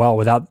very, very well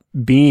without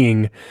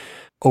being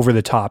over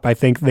the top. I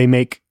think they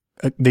make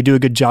they do a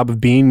good job of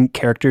being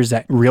characters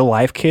that real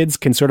life kids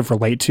can sort of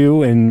relate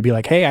to and be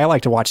like, hey, I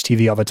like to watch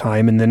TV all the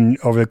time. And then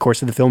over the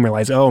course of the film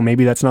realize, oh,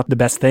 maybe that's not the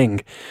best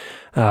thing.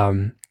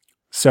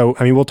 So,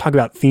 I mean, we'll talk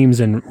about themes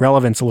and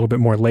relevance a little bit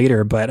more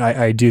later, but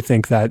I do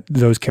think that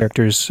those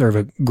characters serve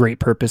a great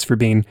purpose for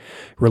being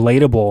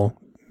relatable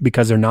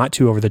because they're not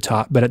too over the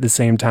top, but at the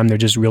same time, they're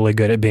just really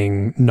good at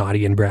being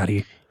naughty and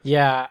bratty.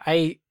 Yeah,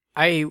 I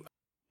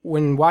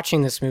when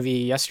watching this movie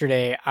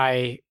yesterday,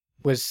 I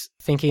was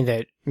thinking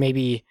that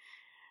maybe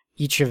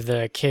each of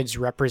the kids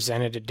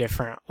represented a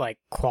different like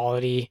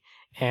quality.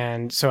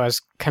 And so I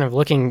was kind of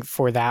looking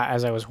for that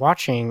as I was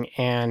watching,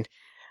 and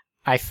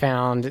I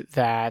found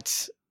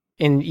that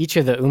in each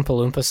of the Oompa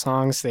Loompa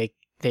songs,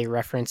 they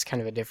reference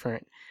kind of a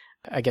different,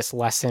 I guess,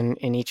 lesson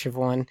in each of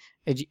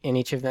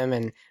them.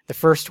 And the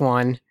first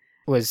one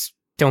was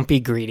 "Don't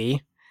be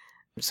greedy."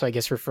 So I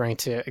guess referring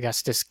to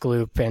Augustus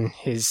Gloop and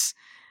his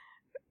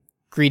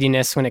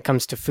greediness when it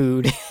comes to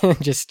food,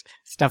 just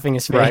stuffing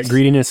his face. Right,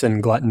 greediness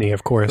and gluttony,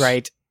 of course.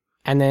 Right.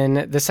 And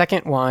then the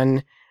second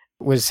one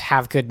was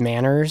 "Have good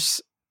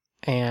manners,"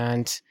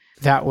 and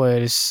that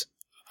was,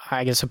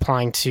 I guess,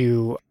 applying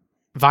to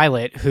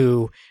Violet,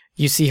 who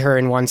you see her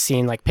in one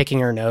scene like picking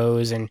her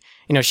nose, and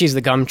she's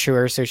the gum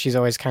chewer, so she's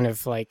always kind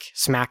of like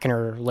smacking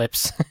her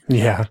lips.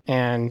 Yeah.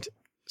 And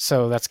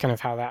so that's kind of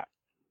how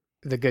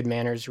the good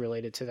manners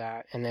related to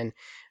that. And then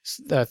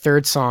the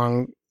third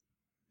song,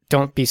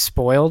 "Don't Be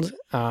Spoiled,"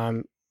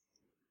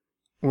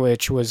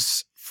 which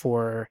was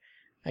for,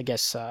 I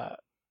guess,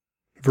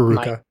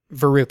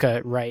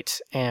 Veruca,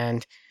 right.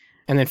 And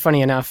then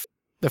funny enough,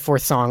 the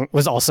fourth song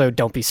was also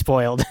 "Don't Be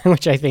Spoiled,"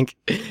 which I think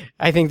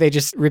they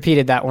just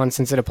repeated that one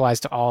since it applies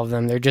to all of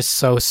them. They're just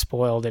so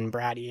spoiled and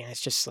bratty, and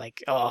it's just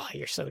like, oh,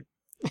 you're so...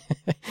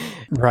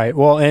 Right.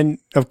 Well, and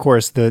of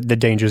course, the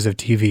dangers of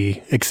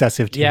TV,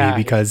 excessive TV,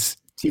 because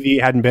TV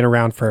hadn't been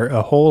around for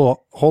a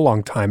whole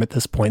long time at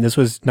this point. This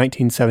was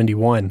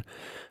 1971.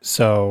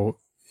 So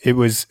it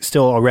was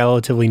still a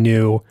relatively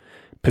new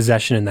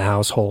possession in the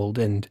household.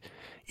 And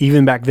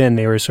even back then,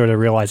 they were sort of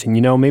realizing,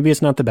 maybe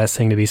it's not the best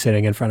thing to be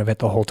sitting in front of it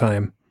the whole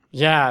time.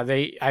 Yeah,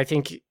 I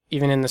think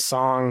even in the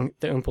song,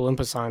 the Oompa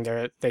Loompa song,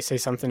 they say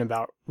something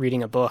about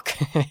reading a book.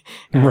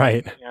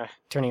 Right. Yeah,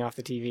 turning off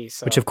the TV.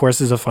 So. Which, of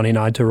course, is a funny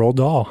nod to Roald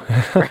Dahl.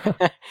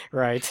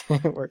 Right.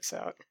 It works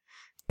out.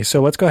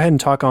 So let's go ahead and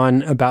talk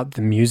on about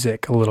the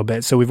music a little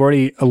bit. So we've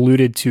already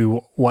alluded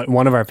to what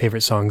one of our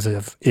favorite songs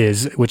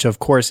is, which of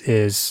course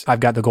is "I've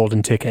Got the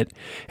Golden Ticket."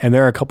 And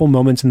there are a couple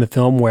moments in the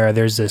film where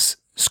there's this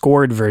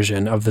scored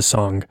version of the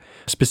song,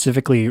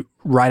 specifically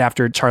right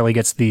after Charlie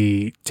gets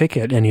the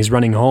ticket and he's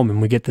running home,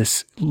 and we get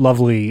this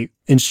lovely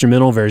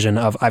instrumental version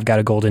of "I've Got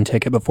a Golden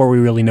Ticket" before we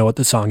really know what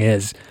the song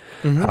is.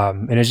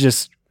 Mm-hmm.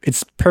 And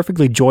it's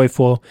perfectly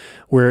joyful.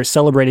 We're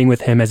celebrating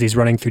with him as he's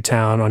running through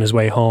town on his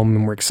way home,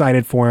 and we're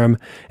excited for him.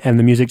 And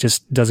the music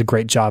just does a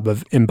great job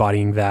of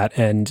embodying that.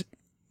 And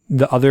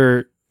the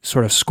other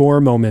sort of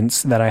score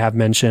moments that I have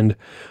mentioned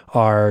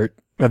are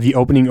the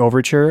opening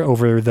overture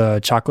over the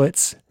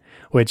chocolates,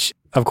 which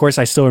of course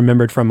I still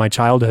remembered from my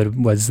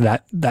childhood, was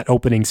that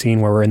opening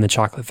scene where we're in the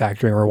chocolate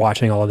factory and we're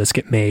watching all of this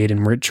get made,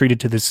 and we're treated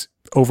to this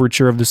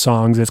overture of the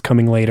songs that's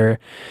coming later.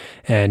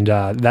 And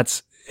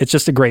it's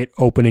just a great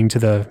opening to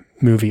the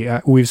movie.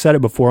 We've said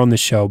it before on the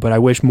show, but I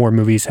wish more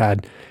movies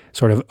had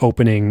sort of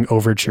opening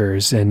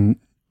overtures and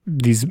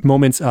these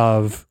moments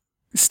of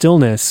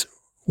stillness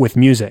with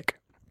music.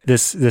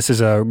 This is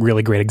a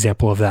really great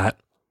example of that.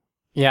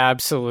 Yeah,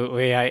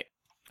 absolutely.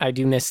 I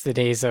do miss the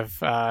days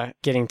of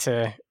getting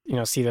to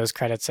see those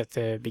credits at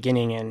the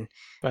beginning,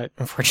 but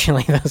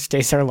unfortunately those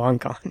days are long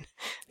gone.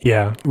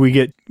 Yeah, we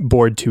get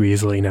bored too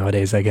easily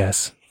nowadays, I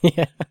guess.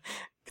 Yeah.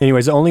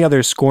 Anyways, the only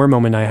other score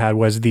moment I had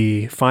was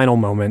the final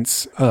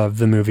moments of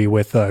the movie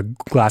with a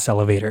glass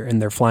elevator,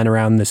 and they're flying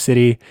around the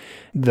city.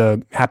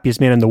 The happiest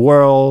man in the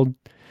world,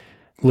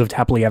 lived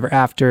happily ever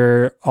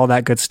after, all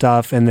that good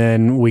stuff. And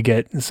then we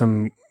get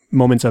some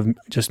moments of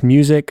just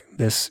music,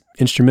 this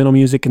instrumental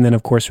music. And then,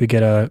 of course, we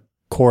get a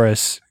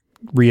chorus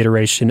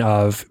reiteration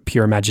of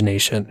Pure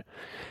Imagination.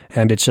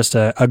 And it's just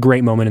a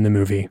great moment in the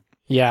movie.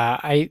 Yeah,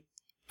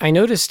 I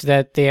noticed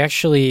that they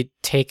actually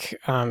take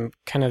kind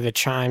of the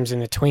chimes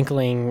and the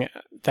twinkling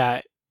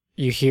that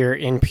you hear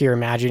in Pure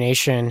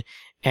Imagination,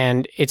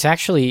 and it's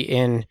actually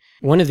in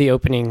one of the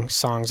opening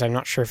songs. I'm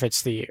not sure if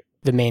it's the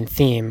main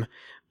theme,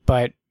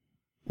 but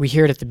we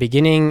hear it at the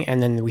beginning,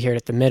 and then we hear it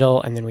at the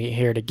middle, and then we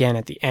hear it again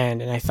at the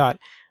end. And I thought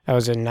that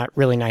was a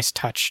really nice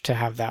touch to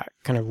have that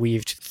kind of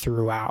weaved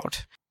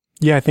throughout.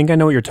 Yeah, I think I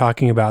know what you're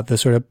talking about. The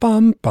sort of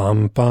bum,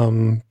 bum,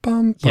 bum,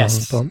 bum,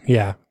 yes. bum.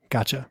 Yeah,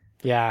 gotcha.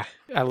 Yeah,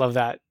 I love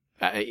that.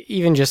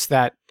 Even just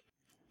that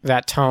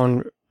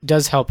tone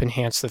does help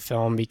enhance the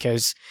film,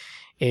 because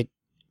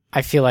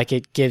I feel like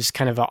it gives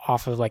kind of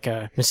off of like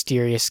a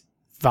mysterious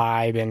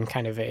vibe and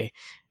kind of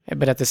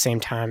but at the same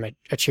time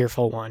a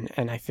cheerful one.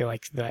 And I feel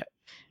like that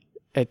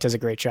it does a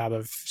great job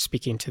of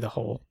speaking to the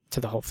whole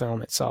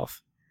film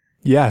itself.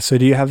 Yeah. So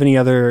do you have any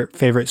other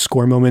favorite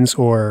score moments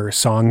or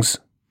songs?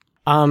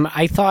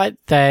 I thought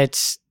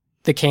that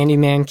the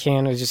Candyman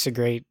can was just a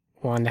great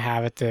one to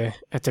have at the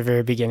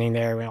very beginning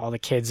there, when all the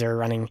kids are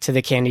running to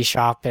the candy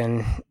shop,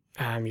 and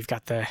you've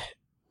got the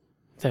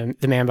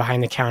man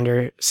behind the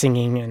counter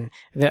singing, and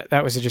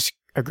that was just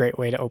a great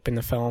way to open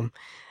the film.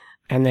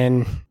 And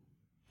then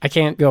I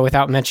can't go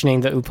without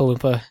mentioning the Oompa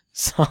Loompa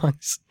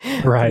songs.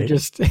 Right.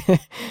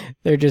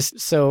 They're just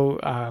so,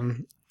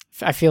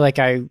 I feel like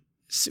I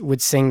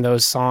would sing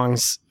those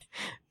songs,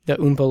 the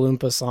Oompa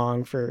Loompa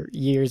song, for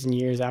years and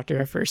years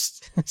after I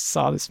first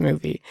saw this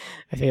movie.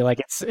 I feel like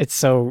it's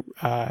so,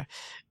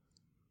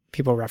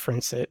 people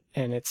reference it,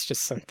 and it's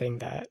just something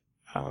that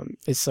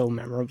is so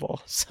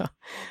memorable. So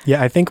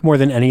yeah, I think more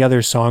than any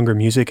other song or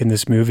music in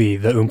this movie,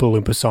 the Oompa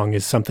Loompa song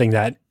is something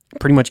that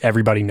pretty much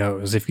everybody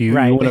knows. If you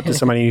went up to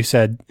somebody and you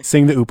said,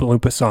 sing the Oompa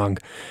Loompa song,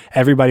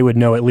 everybody would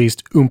know at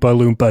least Oompa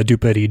Loompa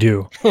Doopity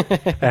Doo.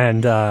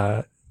 And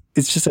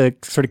it's just a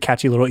sort of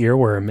catchy little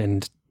earworm,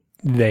 and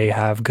they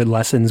have good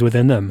lessons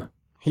within them.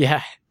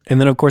 Yeah. And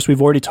then, of course,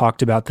 we've already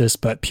talked about this,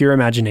 but Pure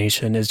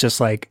Imagination is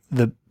just like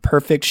the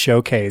perfect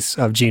showcase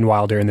of Gene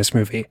Wilder in this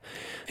movie.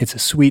 It's a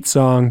sweet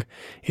song.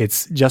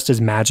 It's just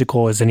as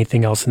magical as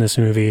anything else in this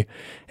movie.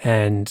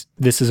 And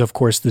this is, of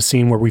course, the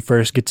scene where we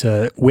first get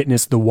to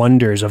witness the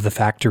wonders of the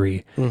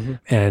factory. Mm-hmm.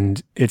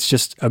 And it's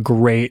just a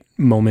great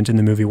moment in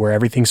the movie where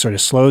everything sort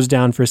of slows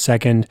down for a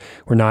second.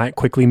 We're not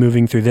quickly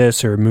moving through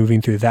this or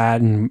moving through that.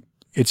 And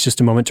it's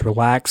just a moment to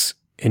relax,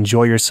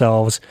 enjoy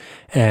yourselves.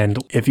 And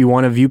if you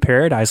want to view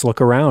paradise, look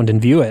around and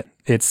view it.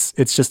 It's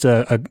just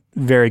a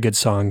very good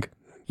song.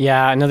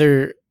 Yeah,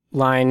 another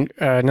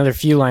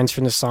few lines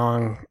from the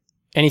song.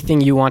 Anything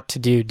you want to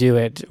do, do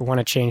it. Want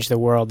to change the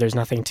world, there's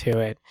nothing to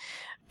it.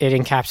 It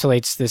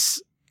encapsulates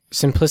this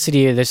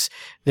simplicity,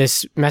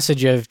 this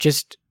message of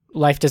just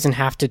life doesn't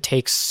have to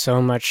take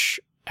so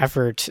much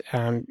effort.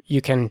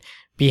 You can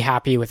be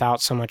happy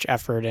without so much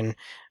effort.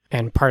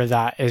 And part of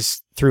that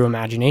is through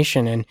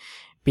imagination and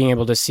being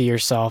able to see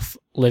yourself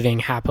living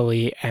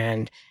happily,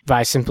 and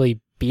by simply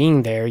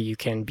being there, you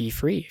can be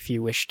free if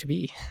you wish to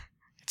be.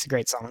 It's a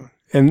great song.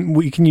 And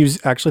we can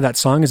use actually that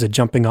song as a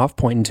jumping off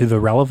point into the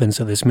relevance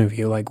of this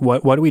movie. Like,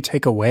 what do we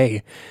take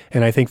away?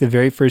 And I think the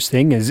very first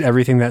thing is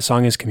everything that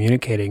song is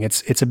communicating.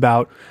 It's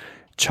about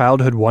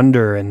childhood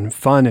wonder and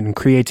fun and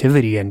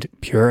creativity and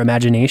pure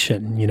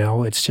imagination. You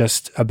know, it's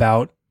just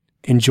about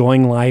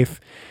enjoying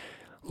life,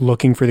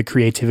 looking for the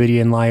creativity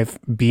in life,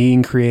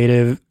 being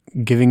creative,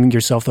 giving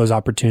yourself those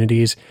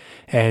opportunities,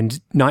 and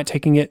not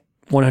taking it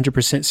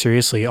 100%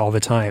 seriously all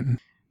the time.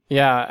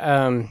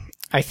 Yeah,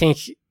 I think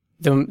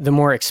the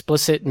more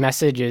explicit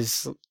message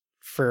is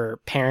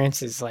for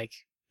parents is like,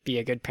 be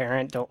a good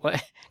parent,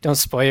 don't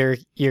spoil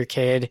your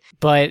kid.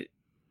 But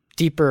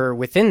deeper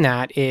within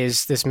that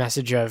is this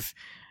message of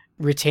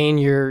retain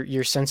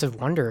your sense of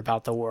wonder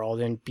about the world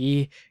and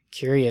be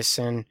curious,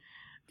 and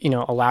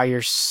allow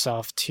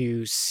yourself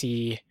to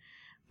see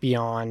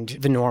beyond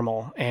the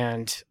normal.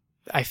 And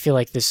I feel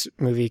like this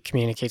movie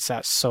communicates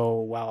that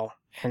so well.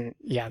 And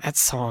yeah, that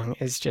song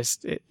is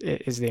just, it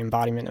is the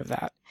embodiment of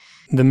that.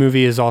 The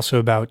movie is also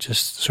about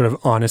just sort of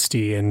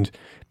honesty and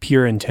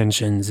pure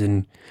intentions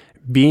and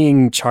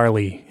being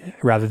Charlie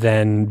rather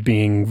than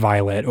being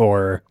Violet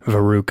or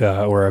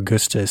Veruca or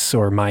Augustus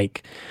or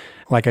Mike.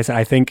 Like I said,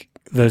 I think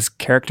those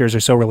characters are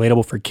so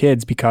relatable for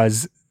kids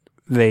because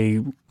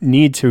they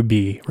need to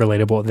be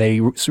relatable.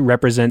 They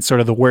represent sort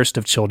of the worst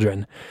of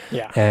children.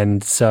 Yeah.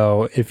 And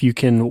so if you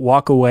can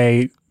walk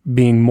away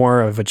being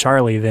more of a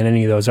Charlie than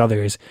any of those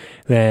others,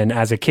 then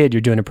as a kid,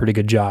 you're doing a pretty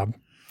good job.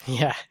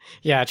 Yeah.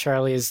 Yeah.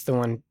 Charlie is the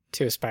one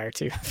to aspire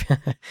to.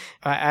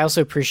 I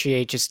also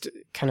appreciate just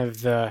kind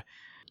of the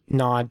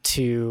nod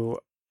to,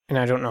 and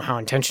I don't know how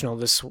intentional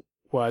this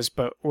was,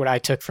 but what I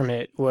took from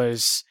it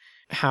was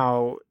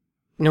how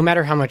no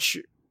matter how much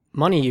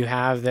money you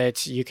have,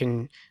 that you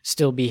can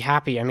still be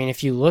happy. I mean,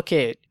 if you look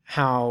at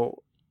how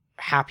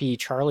happy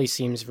Charlie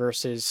seems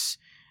versus,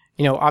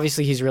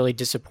 obviously he's really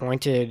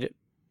disappointed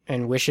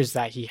and wishes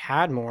that he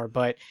had more,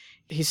 but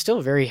he's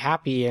still very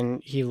happy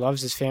and he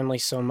loves his family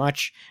so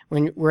much.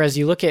 Whereas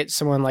you look at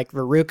someone like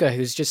Veruca,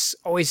 who's just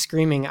always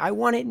screaming, I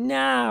want it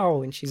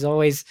now. And she's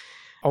always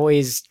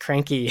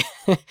cranky,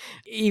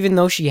 even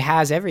though she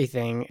has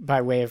everything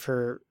by way of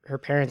her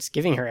parents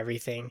giving her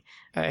everything.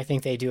 I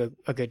think they do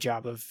a good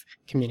job of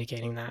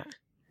communicating that.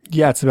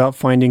 Yeah, it's about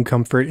finding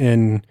comfort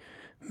in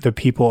the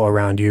people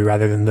around you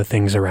rather than the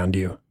things around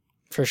you.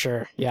 For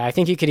sure. Yeah, I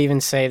think you could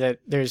even say that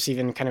there's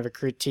even kind of a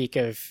critique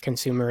of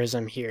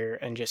consumerism here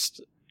and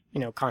just,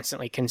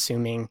 constantly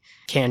consuming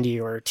candy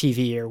or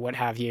TV or what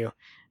have you.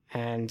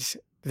 And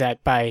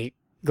that by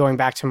going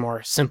back to a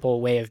more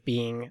simple way of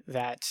being,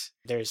 that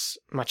there's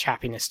much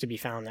happiness to be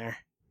found there.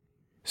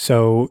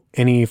 So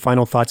any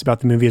final thoughts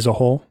about the movie as a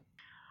whole?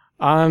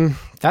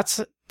 That's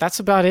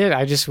about it.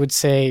 I just would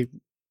say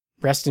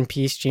rest in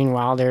peace, Gene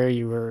Wilder.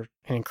 You were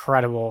an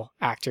incredible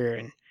actor,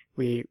 and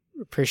we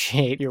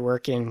appreciate your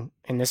work in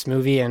this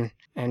movie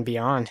and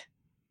beyond.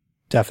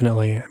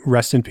 Definitely.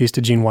 Rest in peace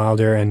to Gene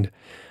Wilder, and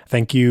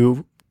thank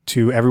you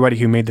to everybody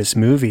who made this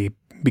movie,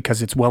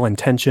 because it's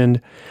well-intentioned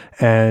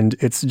and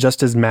it's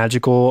just as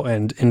magical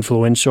and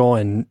influential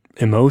and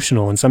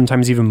emotional and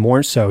sometimes even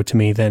more so to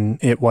me than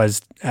it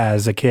was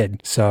as a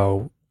kid.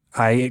 So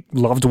I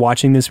loved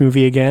watching this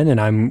movie again, and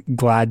I'm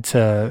glad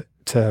to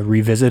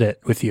revisit it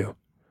with you.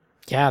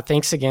 Yeah,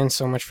 thanks again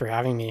so much for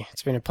having me.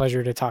 It's been a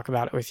pleasure to talk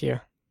about it with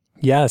you.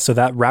 Yeah, so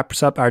that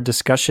wraps up our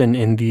discussion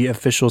in the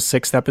official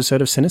 6th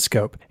episode of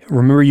Cinescope.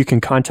 Remember, you can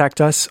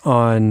contact us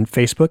on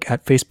Facebook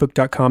at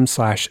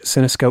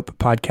facebook.com/Cinescope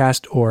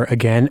podcast, or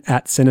again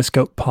at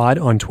Cinescope pod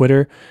on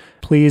Twitter.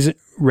 Please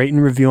rate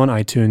and review on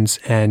iTunes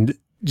and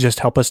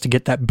just help us to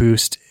get that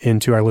boost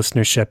into our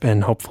listenership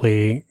and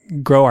hopefully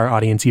grow our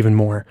audience even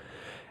more.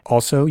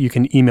 Also, you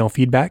can email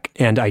feedback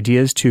and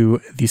ideas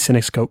to the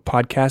Cinescope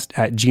podcast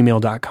at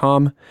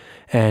gmail.com.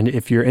 And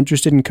if you're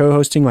interested in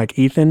co-hosting like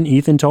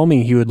Ethan told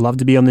me he would love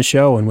to be on the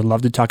show and would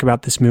love to talk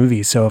about this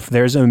movie. So if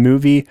there's a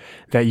movie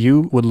that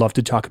you would love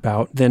to talk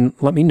about, then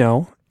let me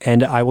know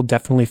and I will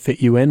definitely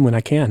fit you in when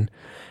I can.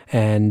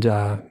 And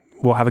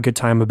we'll have a good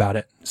time about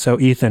it. So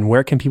Ethan,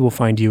 where can people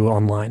find you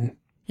online?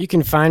 You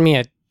can find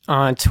me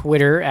on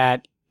Twitter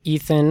at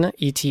Ethan,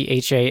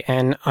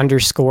 ETHAN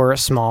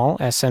 _small,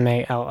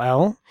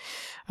 SMALL.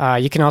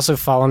 You can also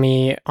follow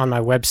me on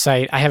my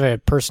website. I have a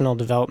personal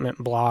development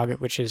blog,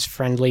 which is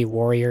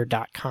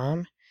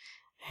friendlywarrior.com.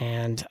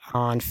 And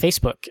on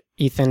Facebook,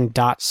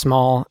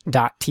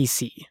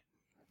 ethan.small.tc.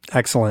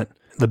 Excellent.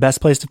 The best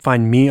place to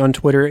find me on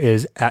Twitter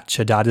is at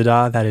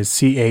Chadadada. That is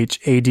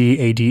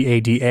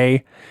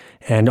CHADADADA.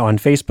 And on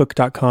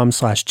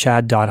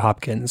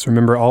facebook.com/chad.hopkins.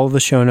 Remember, all of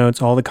the show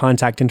notes, all the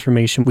contact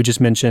information we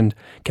just mentioned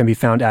can be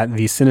found at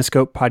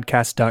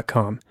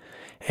thecinescopepodcast.com.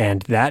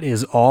 And that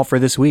is all for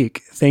this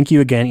week. Thank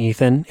you again,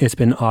 Ethan. It's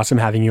been awesome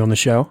having you on the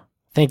show.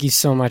 Thank you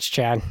so much,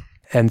 Chad.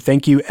 And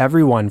thank you,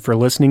 everyone, for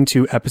listening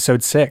to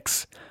episode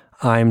 6.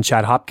 I'm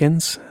Chad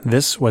Hopkins.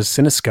 This was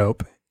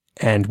Cinescope,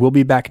 and we'll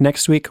be back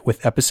next week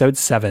with episode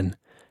 7.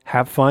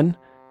 Have fun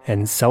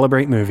and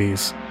celebrate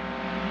movies.